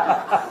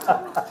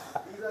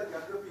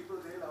younger people,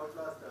 they'll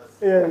outlast us.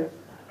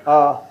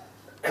 Yeah.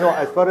 No,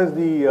 as far as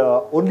the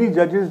only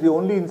judges, the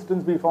only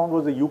instance we found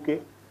was the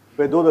UK,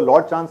 where though the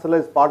Lord Chancellor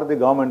is part of the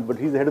government, but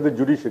he's the head of the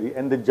judiciary,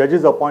 and the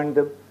judges appoint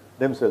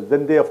themselves.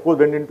 Then they, of course,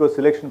 went into a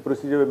selection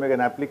procedure where make an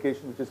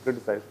application which is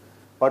criticized.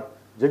 But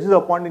judges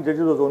appointing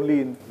judges was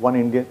only in one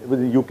Indian, it was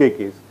the UK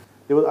case.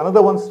 There was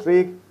another one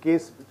stray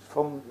case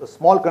from a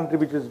small country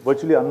which is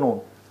virtually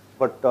unknown,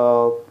 but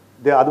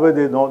otherwise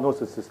there is no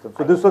such system.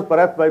 So this was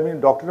perhaps by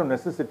means doctrine of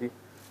necessity,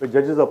 where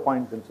judges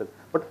appoint themselves.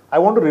 But I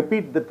want to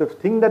repeat that the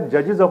thing that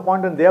judges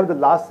appoint and they have the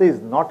last say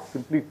is not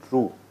simply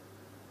true.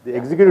 The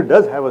executive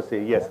does have a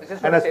say, yes.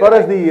 And as far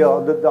as the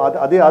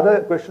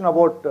other question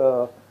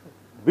about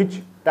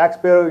which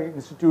taxpayer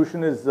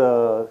institution is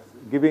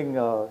giving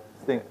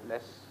thing,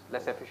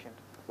 less efficient.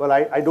 Well,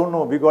 I don't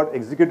know. We got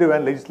executive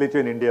and legislature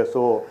in India,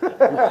 so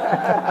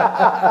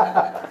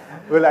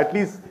well, at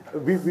least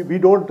we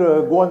don't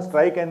go on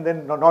strike and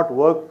then not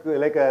work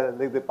like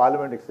the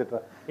parliament,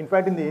 etc. In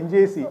fact, in the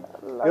NJC,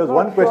 there was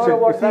one question.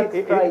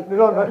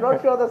 I'm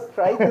not sure the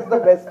strike is the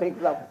best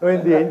example. No,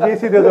 in the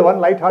NJC, there was one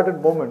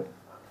light-hearted moment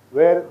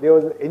where there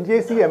was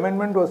NJC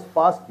amendment was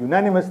passed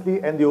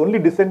unanimously, and the only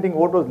dissenting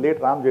vote was late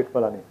Ram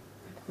Jethmalani.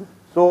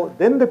 So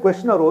then the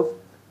question arose: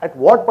 at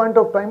what point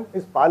of time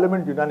is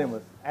Parliament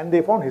unanimous? And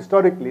they found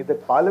historically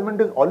that Parliament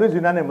is always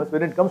unanimous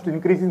when it comes to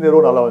increasing their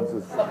own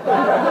allowances.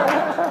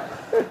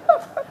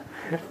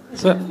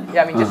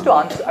 Yeah, I mean, just to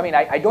answer, I mean,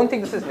 I don't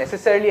think this is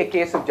necessarily a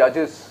case of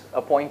judges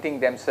appointing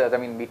themselves. I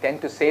mean, we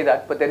tend to say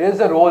that, but there is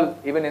a role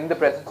even in the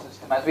present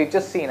system, as we've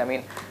just seen. I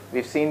mean,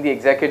 we've seen the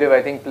executive,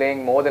 I think,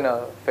 playing more than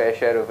a fair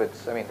share of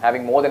its, I mean,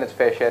 having more than its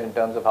fair share in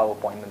terms of how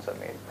appointments are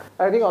made.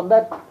 I think on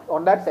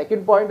that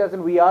second point, as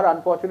in we are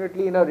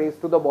unfortunately in a race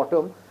to the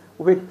bottom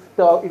with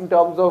in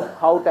terms of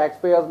how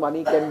taxpayers'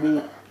 money can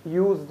be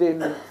used in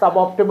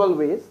suboptimal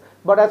ways.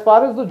 But as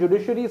far as the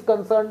judiciary is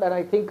concerned, and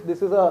I think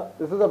this is a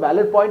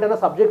valid point and a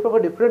subject of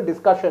a different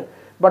discussion,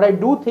 but I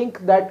do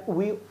think that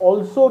we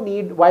also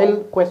need, while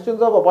questions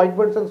of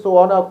appointments and so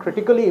on are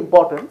critically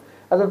important,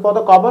 as in for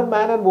the common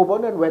man and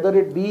woman, and whether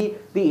it be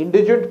the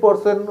indigent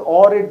person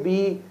or it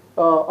be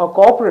a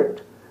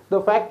corporate, the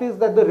fact is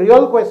that the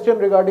real question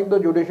regarding the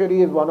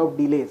judiciary is one of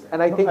delays.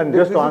 And I think, and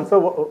just to answer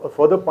a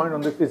further point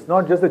on this, it's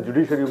not just the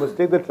judiciary, you must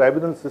take the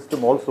tribunal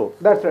system also.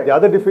 That's right. The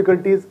other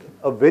difficulty is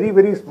a very,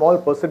 very small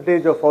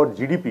percentage of our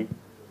GDP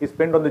is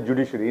spent on the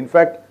judiciary. In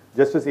fact,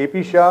 Justice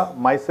A.P. Shah,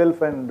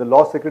 myself and the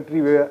law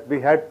secretary,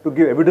 we had to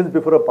give evidence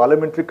before a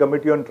parliamentary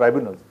committee on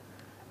tribunals.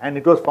 And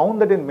it was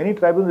found that in many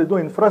tribunals there is no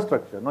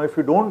infrastructure. Now, if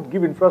you don't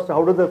give infrastructure,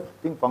 how does the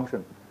thing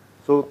function?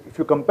 So, if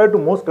you compare to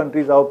most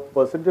countries, our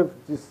percentage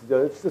is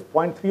it's just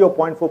 0.3 or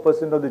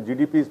 0.4% of the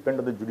GDP is spent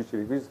on the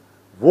judiciary, which is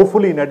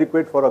woefully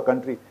inadequate for a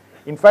country.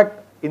 In fact,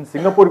 in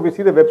Singapore, if you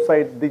see the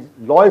website, the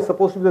law is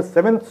supposed to be the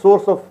 7th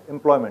source of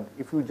employment.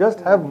 If you just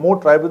have more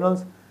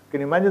tribunals,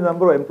 can you imagine the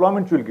number of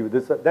employment you will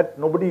give? That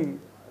nobody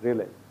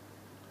realized.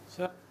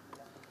 Sir,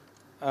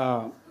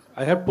 I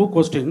have two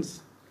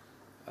questions.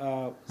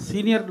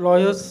 Senior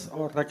lawyers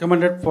are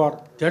recommended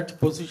for judge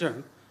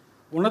position.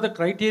 One of the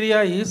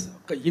criteria is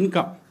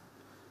income.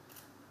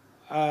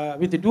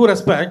 With due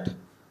respect,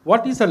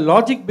 what is the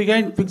logic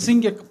behind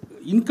fixing a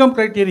income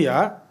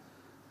criteria,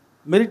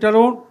 merit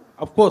alone,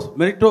 of course,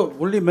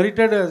 only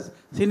merited as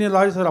senior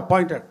lawyers are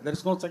appointed. There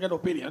is no second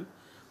opinion.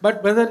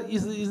 But whether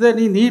is there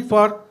any need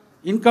for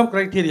income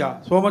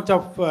criteria? So much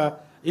of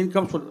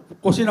income should.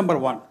 Question number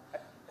one.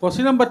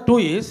 Question number two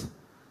is,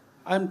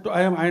 I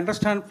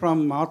understand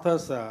from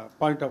Martha's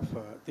point of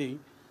thing,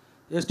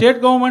 the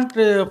state government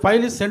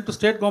file is sent to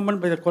state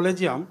government by the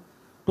collegium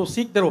to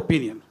seek their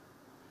opinion.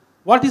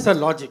 What is the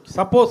logic?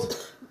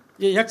 Suppose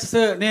a X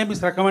name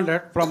is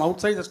recommended from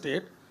outside the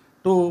state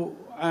to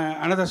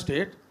another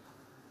state.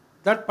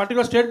 That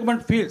particular state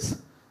government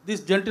feels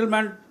this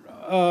gentleman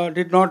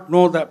did not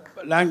know the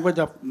language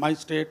of my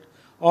state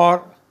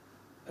or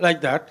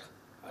like that,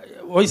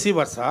 vice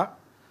versa.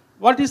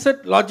 What is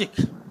that logic?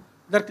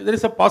 That there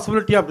is a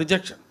possibility of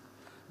rejection.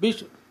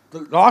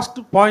 The last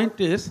point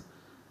is,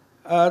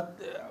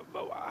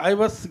 I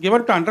was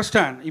given to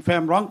understand, if I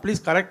am wrong, please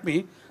correct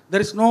me, there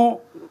is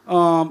no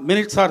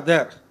minutes are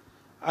there.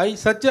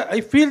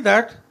 I feel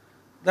that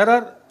there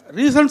are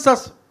reasons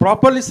as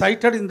properly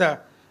cited in the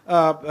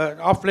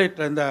of late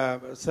in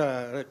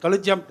the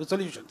collegium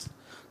resolutions.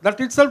 That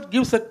itself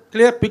gives a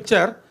clear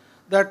picture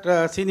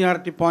that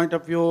seniority point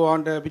of view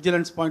and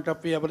vigilance point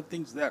of view,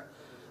 everything's there.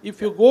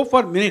 If you go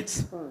for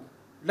minutes,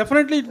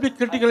 definitely it will be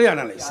critically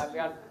analyzed.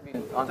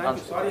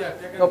 Sorry,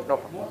 no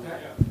problem.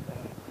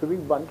 Should we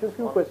bunch a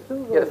few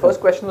questions? Yeah, the first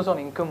question was on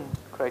income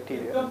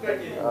criteria. Income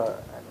criteria.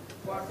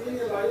 For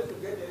senior lawyers to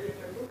get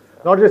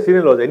Not just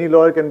senior lawyers, any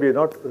lawyer can be,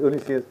 not only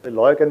senior, a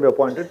lawyer can be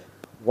appointed.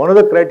 One of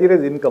the criteria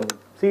is income.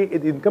 See,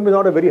 income is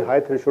not a very high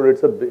threshold,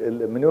 it's a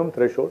minimum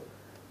threshold.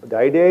 The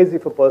idea is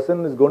if a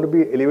person is going to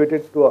be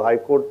elevated to a high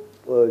court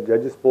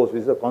judge's post,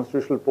 which is a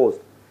constitutional post,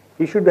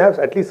 he should have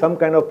at least some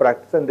kind of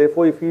practice, and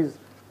therefore if he's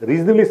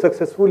reasonably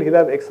successful, he'll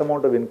have X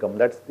amount of income.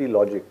 That's the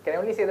logic. Can I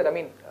only say that, I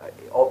mean,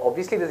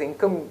 obviously there's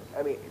income,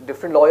 I mean,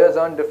 different lawyers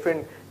earn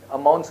different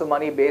amounts of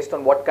money based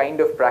on what kind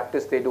of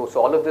practice they do.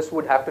 So all of this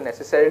would have to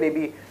necessarily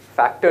be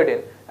factored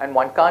in, and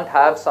one can't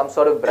have some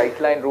sort of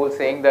bright line rule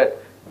saying that,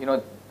 you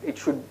know, it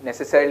should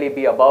necessarily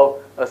be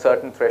above a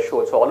certain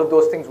threshold. So all of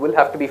those things will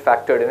have to be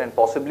factored in, and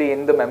possibly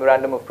in the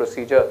memorandum of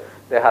procedure,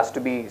 there has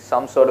to be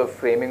some sort of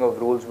framing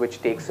of rules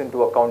which takes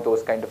into account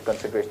those kind of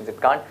considerations.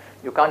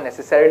 You can't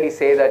necessarily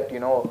say that, you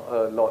know,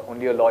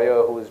 only a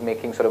lawyer who is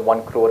making sort of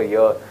 1 crore a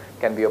year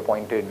can be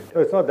appointed.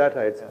 No, it's not that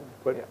high. It's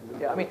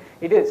I mean,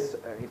 it is.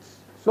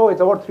 No,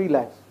 it's about 3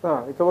 lakhs.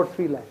 It's about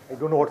 3 lakhs. I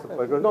don't know what's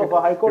the No,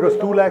 but High Court it was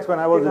 2 lakhs when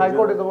I was in in High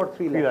Court is about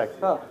 3 lakhs.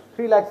 3 lakhs.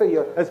 3 lakhs a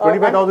year. That's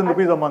 25,000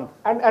 rupees a month.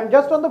 And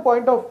just on the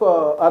point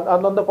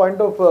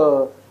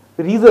of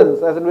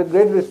reasons, as in with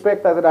great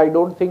respect, as in I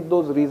don't think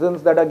those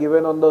reasons that are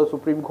given on the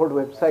Supreme Court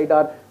website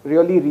are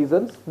really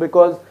reasons,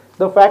 because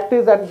the fact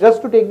is, and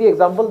just to take the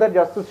example that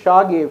Justice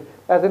Shah gave,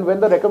 as in when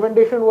the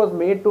recommendation was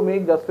made to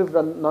make Justice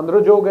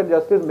Nandrajog and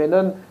Justice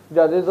Menon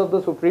judges of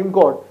the Supreme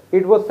Court,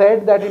 it was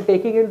said that in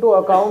taking into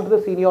account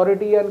the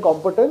seniority and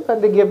competence,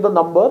 and they gave the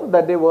number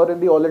that they were in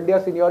the All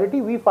India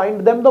seniority, we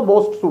find them the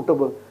most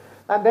suitable.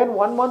 And then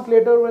 1 month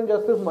later, when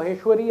Justice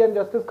Maheshwari and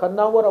Justice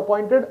Khanna were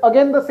appointed,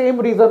 again the same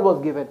reason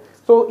was given.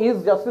 So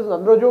is Justice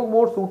Nandrajog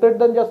more suited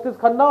than Justice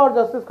Khanna, or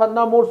Justice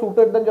Khanna more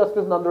suited than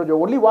Justice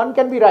Nandrajog? Only one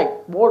can be right.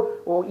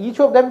 Each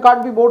of them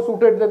can't be more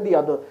suited than the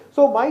other.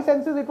 So my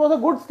sense is it was a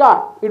good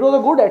start. It was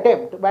a good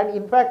attempt. And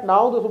in fact,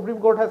 now the Supreme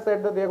Court has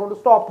said that they are going to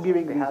stop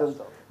giving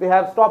reasons. They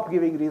have stopped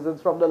giving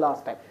reasons from the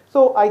last time.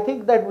 So I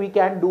think that we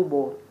can do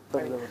more.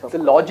 The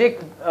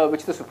logic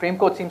which the Supreme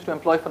Court seems to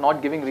employ for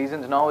not giving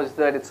reasons now is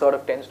that it sort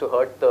of tends to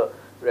hurt the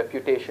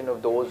reputation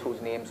of those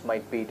whose names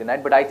might be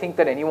denied. But I think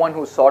that anyone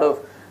who's sort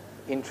of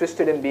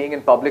interested in being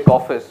in public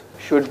office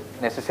should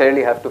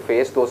necessarily have to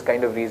face those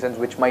kind of reasons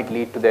which might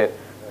lead to their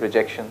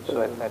rejection.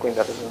 So I think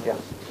that's, yeah.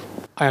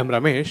 I am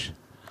Ramesh.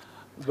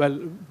 Well,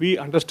 we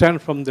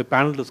understand from the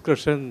panel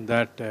discussion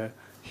that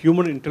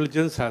human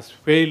intelligence has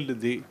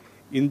failed the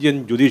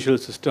Indian judicial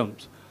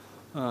systems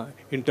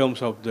in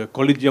terms of the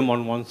collegium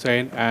on one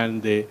side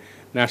and the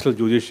National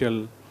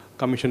Judicial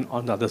Commission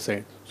on the other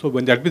side. So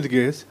when that be the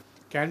case,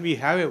 can we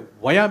have a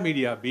via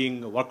media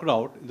being worked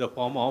out in the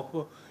form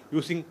of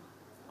using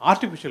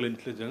artificial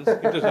intelligence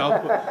instead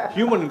of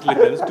human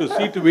intelligence to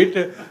see to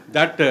it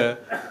that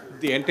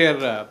the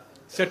entire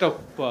set of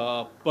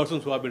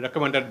persons who have been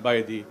recommended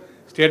by the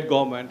state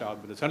government or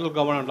by the central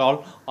government and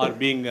all are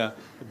being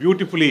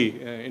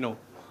beautifully,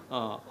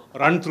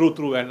 run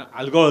through an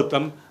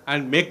algorithm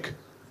and make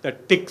the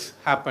ticks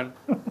happen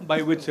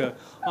by which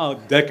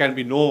there can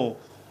be no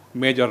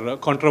major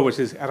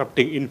controversies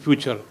erupting in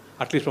future,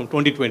 at least from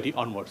 2020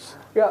 onwards.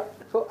 Yeah.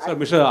 So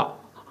Mr.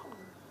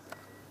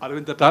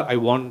 Arvind Datar, I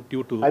want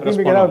you to I think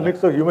we can have a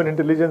mix of human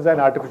intelligence and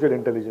artificial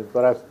intelligence,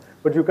 perhaps.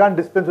 But you can't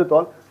dispense with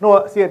all.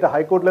 No, see, at a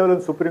High Court level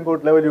and Supreme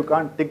Court level, you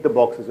can't tick the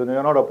boxes. You know,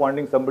 you're not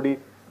appointing somebody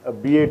a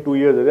BA 2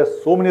 years. There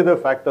are so many other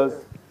factors.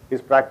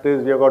 His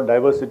practice, we have got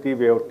diversity,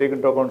 we have taken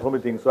into account so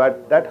many things. So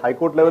at that High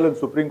Court level and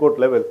Supreme Court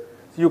level,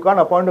 so you can't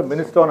appoint a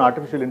minister on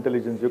artificial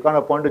intelligence. You can't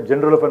appoint a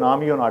general of an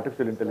army on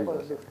artificial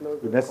intelligence.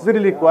 You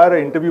necessarily require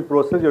an interview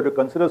process. You have to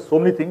consider so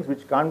many things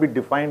which can't be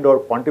defined or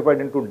quantified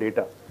into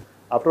data.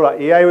 After all,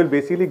 AI will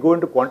basically go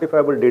into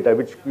quantifiable data,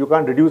 which you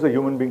can't reduce a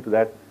human being to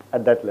that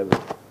at that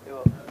level.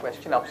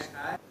 Question up.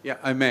 Yeah,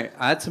 I may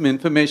add some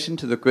information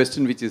to the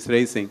question which is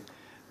raising.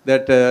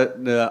 That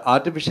the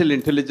Artificial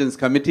Intelligence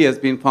Committee has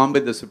been formed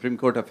by the Supreme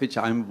Court, of which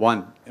I am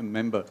a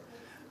member.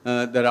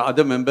 There are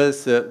other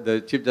members,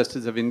 the Chief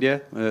Justice of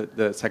India,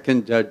 the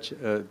second judge,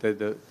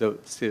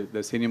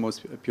 the senior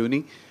most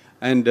puny,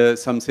 and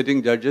some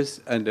sitting judges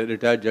and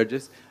retired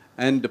judges,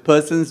 and the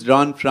persons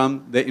drawn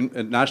from the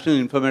National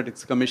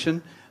Informatics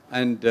Commission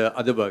and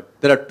other work.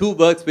 There are two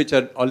works which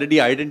are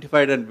already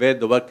identified and where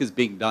the work is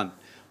being done.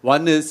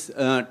 One is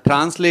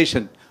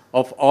translation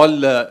of all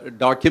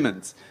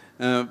documents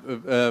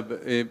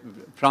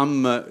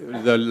from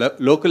the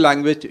local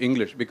language to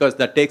English, because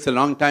that takes a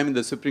long time in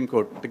the Supreme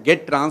Court to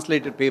get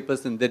translated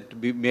papers and then to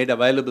be made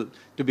available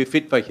to be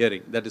fit for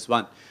hearing. That is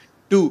one.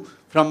 Two,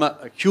 from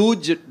a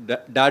huge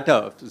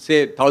data,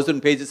 say 1,000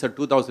 pages or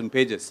 2,000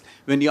 pages,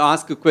 when you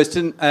ask a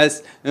question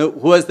as who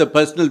was the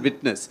personal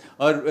witness,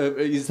 or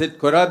is it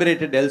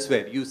corroborated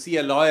elsewhere, you see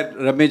a lawyer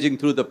rummaging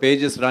through the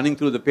pages, running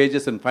through the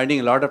pages and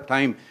finding a lot of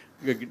time,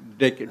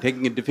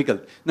 taking it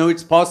difficult. Now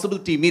it's possible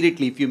to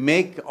immediately, if you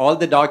make all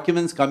the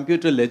documents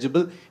computer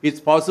legible, it's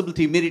possible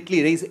to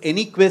immediately raise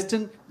any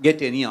question,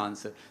 get any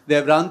answer. They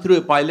have run through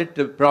a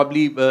pilot,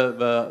 probably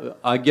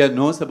Arghya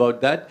knows about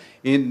that.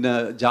 In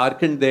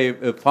Jharkhand, they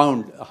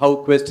found how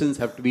questions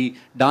have to be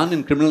done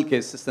in criminal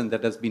cases, and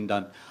that has been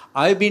done.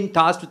 I've been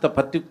tasked with a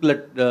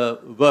particular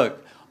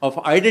work of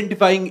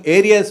identifying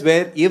areas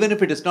where, even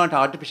if it is not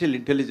artificial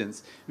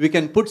intelligence, we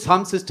can put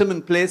some system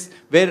in place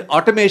where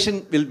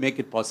automation will make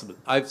it possible.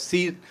 I've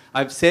said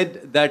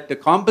that the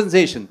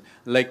compensation,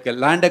 like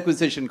land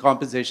acquisition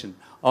compensation,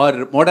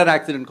 or motor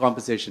accident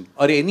compensation,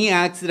 or any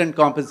accident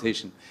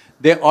compensation,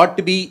 they ought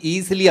to be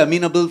easily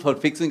amenable for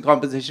fixing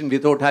compensation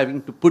without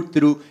having to put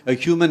through a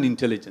human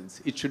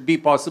intelligence. It should be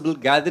possible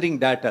gathering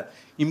data,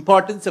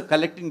 importance of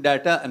collecting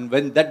data, and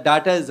when that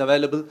data is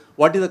available,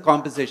 what is the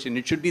compensation?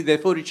 It should be,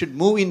 therefore, it should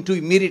move into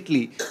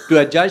immediately to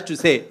a judge to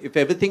say, if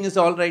everything is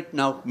all right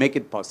now, make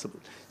it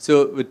possible.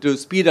 So to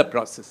speed up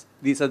process,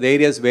 these are the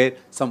areas where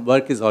some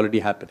work is already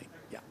happening.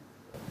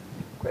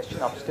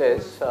 Question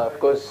upstairs. Of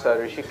course,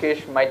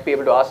 Rishikesh might be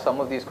able to ask some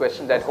of these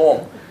questions at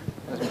home.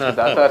 Mr.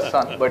 Datar's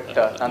son, but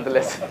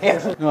nonetheless.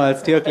 Yes. No, I'll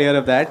steer clear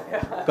of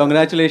that.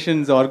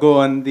 Congratulations, Argo,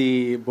 on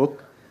the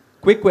book.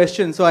 Quick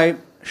question. So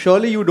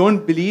surely you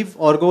don't believe,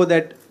 Argo,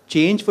 that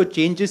change for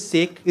change's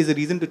sake is a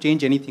reason to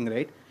change anything,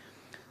 right?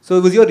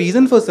 So was your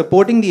reason for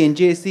supporting the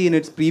NJSC in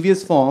its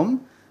previous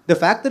form the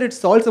fact that it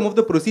solved some of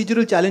the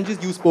procedural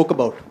challenges you spoke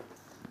about?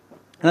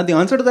 And the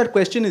answer to that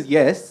question is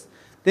yes.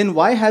 Then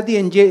why have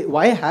an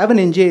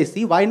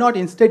NJSC? Why not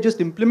instead just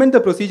implement the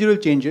procedural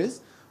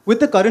changes with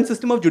the current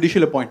system of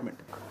judicial appointment?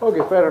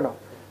 Okay, fair enough.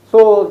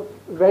 So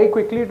very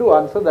quickly to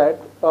answer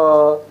that,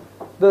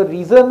 the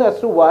reason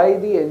as to why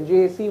the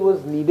NJSC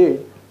was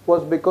needed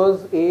was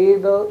because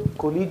the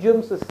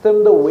collegium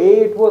system, the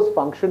way it was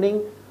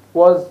functioning,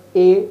 was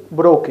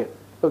broken.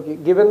 Okay,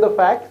 given the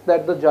fact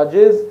that the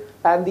judges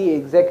and the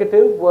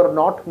executive were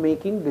not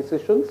making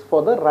decisions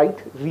for the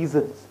right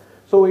reasons.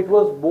 So it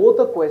was both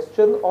a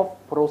question of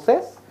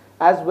process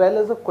as well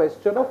as a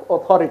question of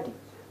authority.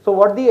 So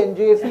what the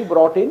NJSC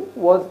brought in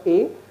was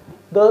the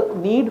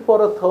need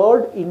for a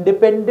third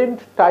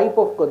independent type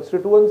of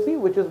constituency,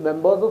 which is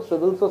members of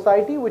civil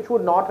society, which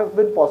would not have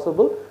been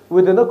possible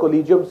within a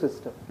collegium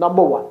system,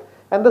 number one.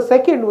 And the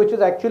second, which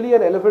is actually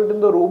an elephant in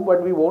the room,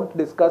 but we won't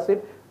discuss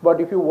it, but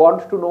if you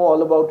want to know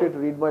all about it,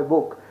 read my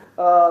book.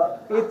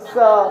 It's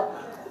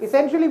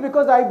essentially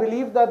because I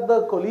believe that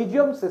the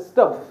collegium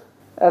system,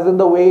 as in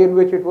the way in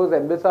which it was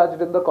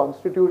envisaged in the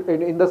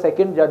Constitution, in the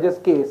second judge's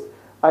case,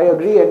 I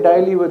agree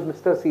entirely with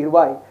Mr.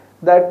 Sirvai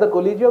that the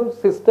collegium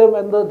system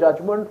and the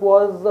judgment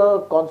was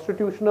a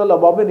constitutional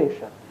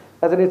abomination.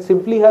 As in, it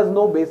simply has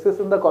no basis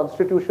in the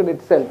Constitution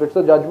itself. It's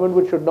a judgment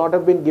which should not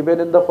have been given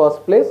in the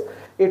first place.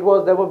 There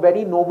were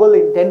very noble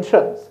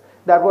intentions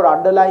that were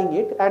underlying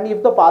it, and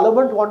if the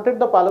Parliament wanted,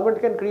 the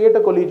Parliament can create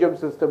a collegium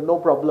system, no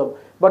problem.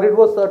 But it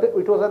was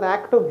an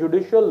act of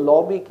judicial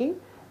lawmaking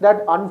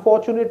that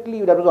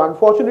was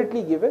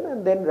unfortunately given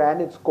and then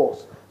ran its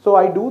course. So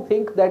I do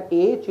think that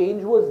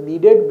change was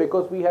needed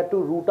because we had to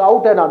root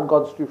out an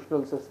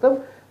unconstitutional system,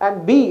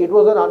 and B, it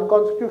was an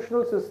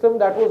unconstitutional system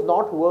that was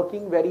not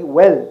working very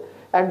well.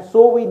 And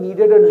so we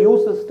needed a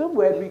new system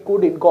where we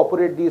could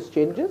incorporate these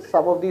changes.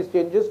 Some of these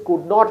changes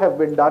could not have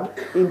been done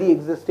in the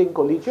existing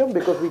collegium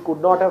because we could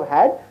not have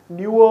had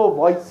newer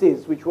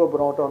voices which were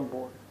brought on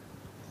board.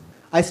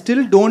 I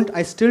still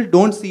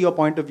don't see your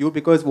point of view,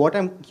 because what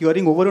I'm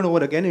hearing over and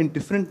over again in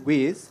different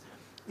ways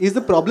is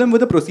the problem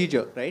with the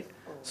procedure, right?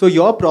 So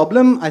your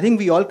problem, I think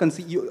we all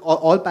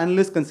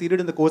panelists conceded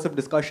in the course of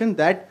discussion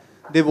that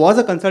there was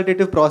a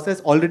consultative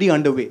process already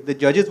underway. The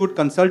judges would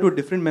consult with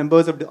different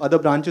members of the other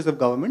branches of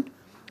government,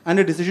 and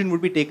a decision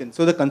would be taken.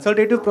 So the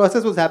consultative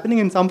process was happening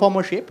in some form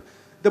or shape.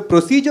 The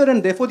procedure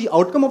and therefore the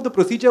outcome of the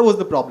procedure was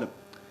the problem.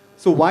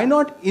 So why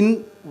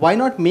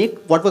not make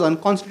what was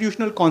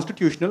unconstitutional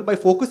constitutional by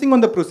focusing on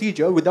the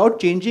procedure without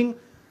changing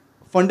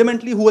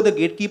fundamentally who are the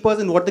gatekeepers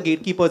and what the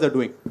gatekeepers are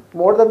doing.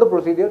 More than the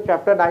procedure,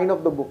 chapter 9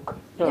 of the book.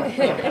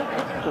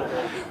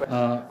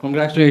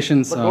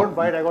 Congratulations. But don't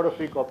buy it, I got a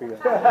free copy.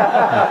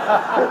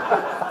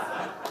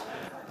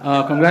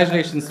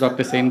 Congratulations,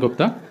 Dr.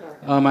 Sengupta.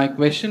 My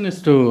question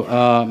is to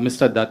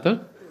Mr.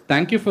 Datar.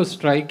 Thank you for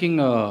striking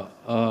a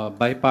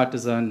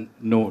bipartisan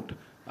note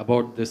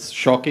about this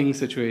shocking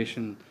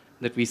situation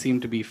that we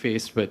seem to be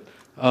faced with.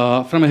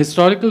 From a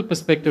historical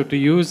perspective, to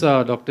use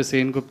Dr.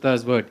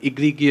 Sengupta's word,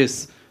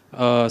 egregious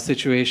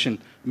situation,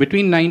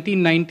 between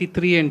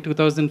 1993 and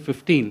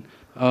 2015,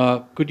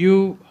 could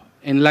you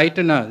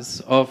enlighten us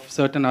of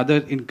certain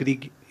other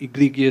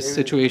egregious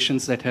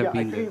situations that have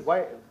been actually, there?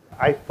 why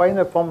I find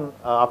that from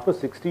after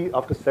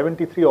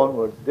 73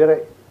 onwards, there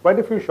are quite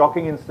a few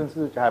shocking instances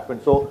which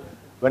happened. So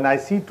when I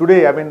see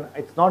today, I mean,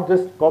 it's not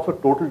just of a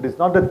total, it's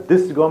not that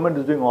this government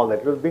is doing all that.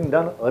 It was being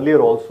done earlier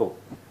also.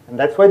 And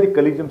that's why the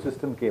collegium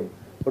system came.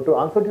 But to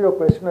answer to your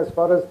question, as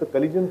far as the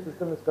collegium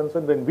system is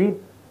concerned, when we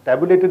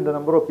tabulated the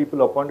number of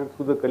people appointed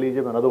through the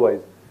collegium and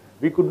otherwise,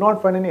 we could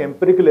not find any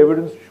empirical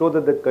evidence to show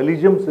that the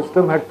collegium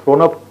system had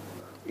thrown up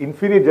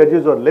inferior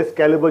judges or less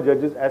caliber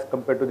judges as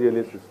compared to the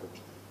earlier system.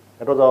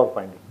 That was our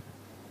finding.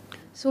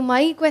 So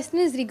my question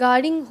is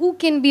regarding who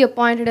can be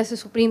appointed as a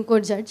Supreme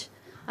Court judge.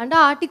 Under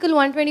Article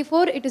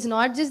 124, it is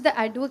not just the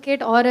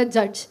advocate or a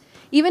judge.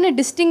 Even a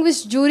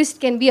distinguished jurist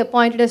can be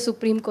appointed as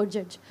Supreme Court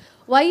judge.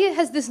 Why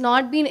has this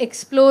not been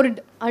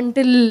explored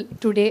until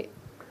today?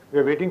 We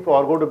are waiting for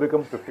Argo to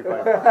become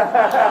 55.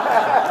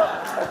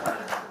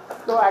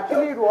 So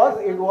actually it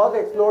was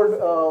explored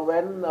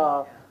when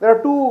there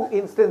are two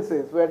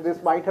instances where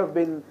this might have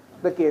been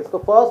the case. The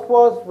first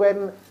was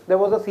when there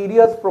was a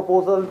serious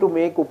proposal to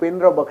make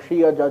Upendra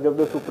Bakshi a judge of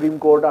the Supreme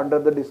Court under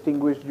the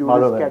distinguished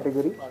jurist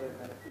category.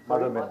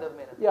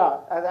 Yeah,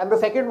 and the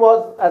second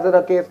was as in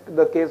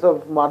the case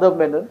of Madhav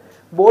Menon.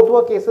 Both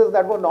were cases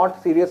that were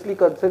not seriously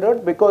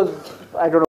considered because I don't know.